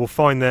 I will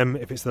find them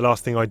if it's the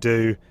last thing I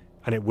do,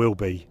 and it will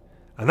be.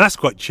 And that's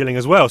quite chilling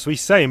as well. So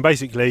he's saying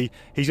basically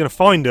he's going to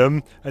find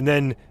them, and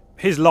then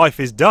his life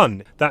is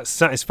done. That's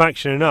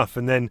satisfaction enough.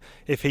 And then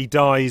if he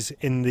dies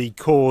in the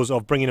cause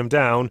of bringing them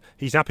down,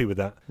 he's happy with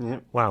that.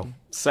 Yep. Wow.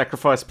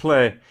 Sacrifice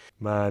play.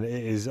 Man,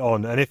 it is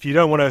on. And if you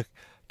don't want to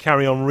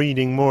carry on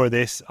reading more of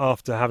this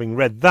after having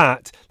read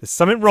that, there's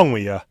something wrong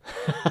with you.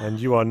 And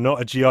you are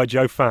not a GI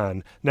Joe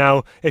fan.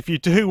 Now, if you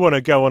do want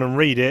to go on and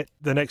read it,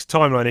 the next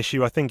timeline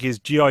issue, I think, is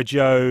GI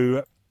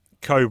Joe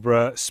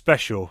Cobra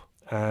Special.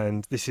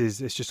 And it's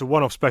just a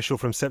one-off special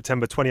from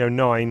September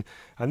 2009.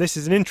 And this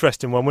is an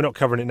interesting one. We're not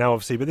covering it now,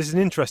 obviously, but this is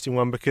an interesting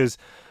one because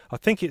I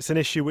think it's an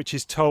issue which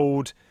is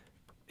told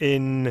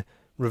in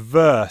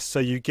reverse. So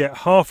you get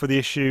half of the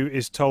issue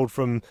is told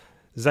from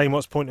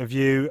Zaymot's point of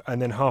view, and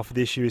then half of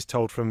the issue is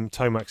told from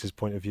Tomax's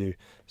point of view.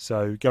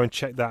 So go and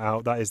check that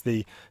out. That is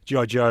the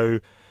GI Joe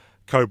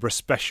Cobra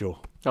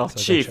Special. Oh, so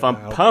Chief,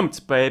 I'm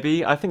pumped,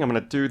 baby. I think I'm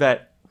going to do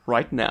that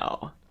right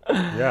now.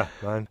 Yeah,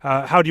 man.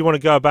 How do you want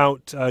to go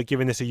about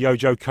giving this a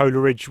Yojo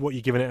Coleridge? What are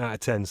you giving it out of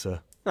 10,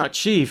 sir? Oh,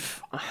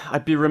 Chief,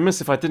 I'd be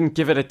remiss if I didn't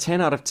give it a 10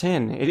 out of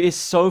 10. It is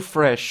so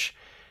fresh,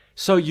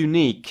 so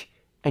unique,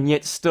 and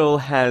yet still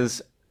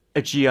has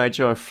a GI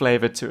Joe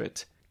flavor to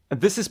it.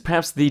 This is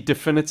perhaps the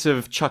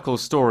definitive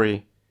Chuckles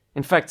story.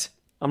 In fact,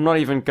 I'm not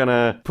even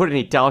gonna put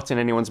any doubt in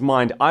anyone's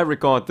mind. I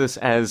regard this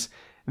as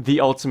the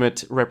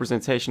ultimate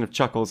representation of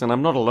Chuckles, and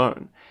I'm not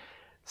alone.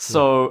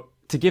 So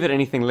to give it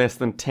anything less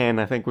than 10,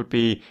 I think, would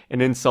be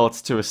an insult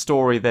to a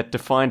story that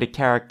defined a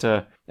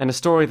character and a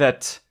story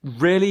that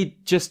really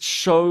just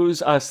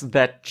shows us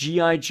that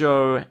G.I.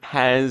 Joe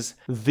has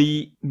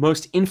the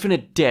most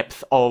infinite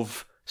depth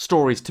of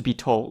stories to be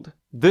told.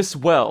 This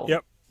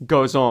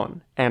goes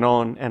on and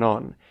on and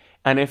on.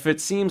 And if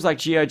it seems like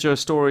G.I. Joe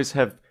stories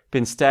have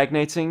been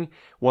stagnating,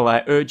 well,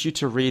 I urge you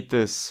to read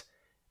this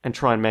and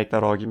try and make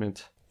that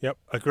argument. Yep,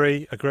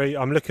 agree.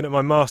 I'm looking at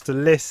my master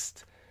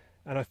list,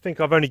 and I think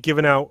I've only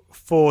given out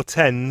 4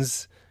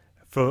 10s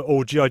for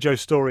all G.I. Joe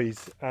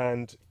stories.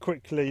 And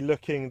quickly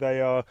looking, they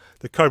are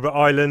the Cobra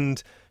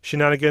Island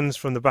shenanigans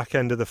from the back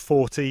end of the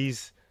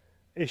 40s,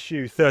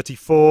 issue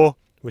 34,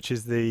 which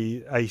is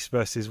the Ace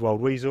versus Wild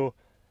Weasel,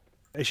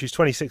 issues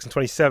 26 and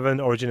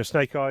 27, Origin of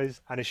Snake Eyes,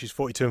 and issues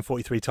 42 and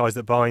 43, Ties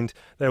That Bind.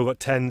 They all got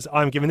 10s.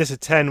 I'm giving this a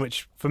 10,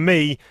 which for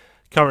me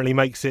currently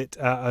makes it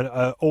an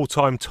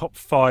all-time top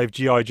 5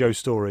 G.I. Joe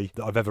story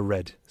that I've ever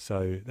read.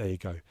 So there you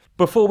go.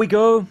 Before we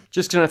go,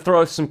 just going to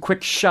throw some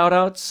quick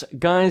shout-outs.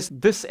 Guys,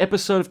 this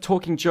episode of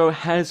Talking Joe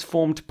has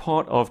formed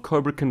part of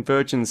Cobra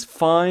Convergence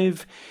V.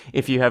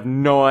 If you have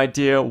no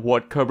idea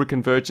what Cobra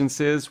Convergence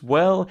is,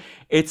 well,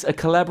 it's a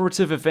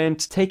collaborative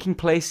event taking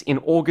place in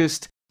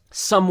August.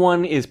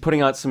 Someone is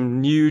putting out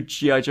some new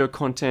G.I. Joe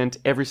content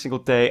every single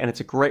day, and it's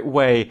a great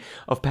way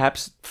of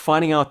perhaps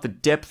finding out the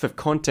depth of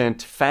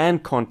content, fan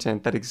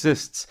content that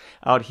exists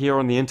out here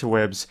on the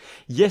interwebs.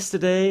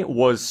 Yesterday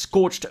was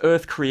Scorched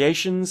Earth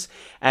Creations,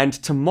 and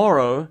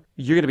tomorrow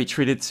you're going to be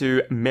treated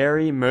to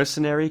Merry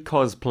Mercenary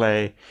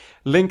Cosplay.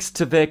 Links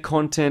to their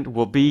content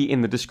will be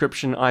in the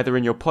description, either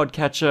in your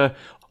podcatcher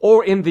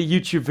or in the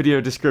YouTube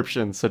video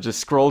description, so just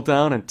scroll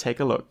down and take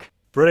a look.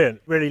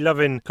 Brilliant. Really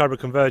loving Cobra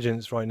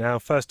Convergence right now.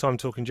 First time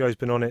Talking Joe's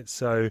been on it,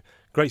 so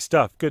great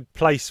stuff. Good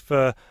place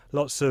for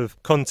lots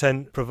of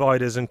content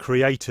providers and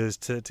creators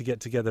to get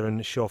together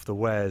and show off the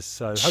wares.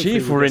 So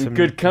Chief, we're in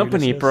good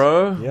company,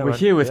 bro. Yeah, we're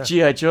here with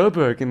GI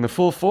Joburg in the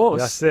full force.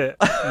 That's it.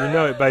 You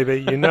know it,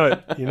 baby. You know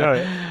it. You know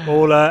it.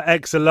 All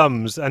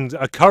ex-alums and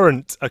a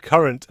current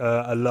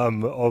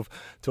alum of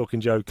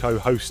Talking Joe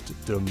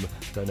co-hostdom.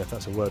 Don't know if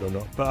that's a word or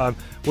not. But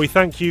we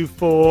thank you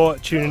for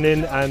tuning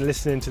in and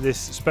listening to this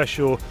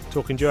special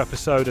Talking Joe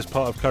episode as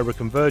part of Cobra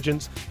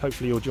Convergence.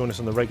 Hopefully you'll join us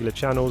on the regular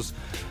channels.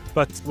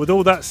 But with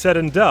all that said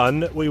and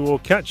done, we will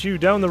catch you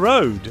down the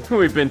road.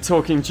 We've been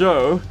Talking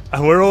Joe.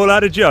 And we're all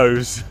out of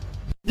Joes.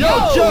 Yo,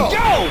 Joe!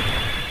 Go!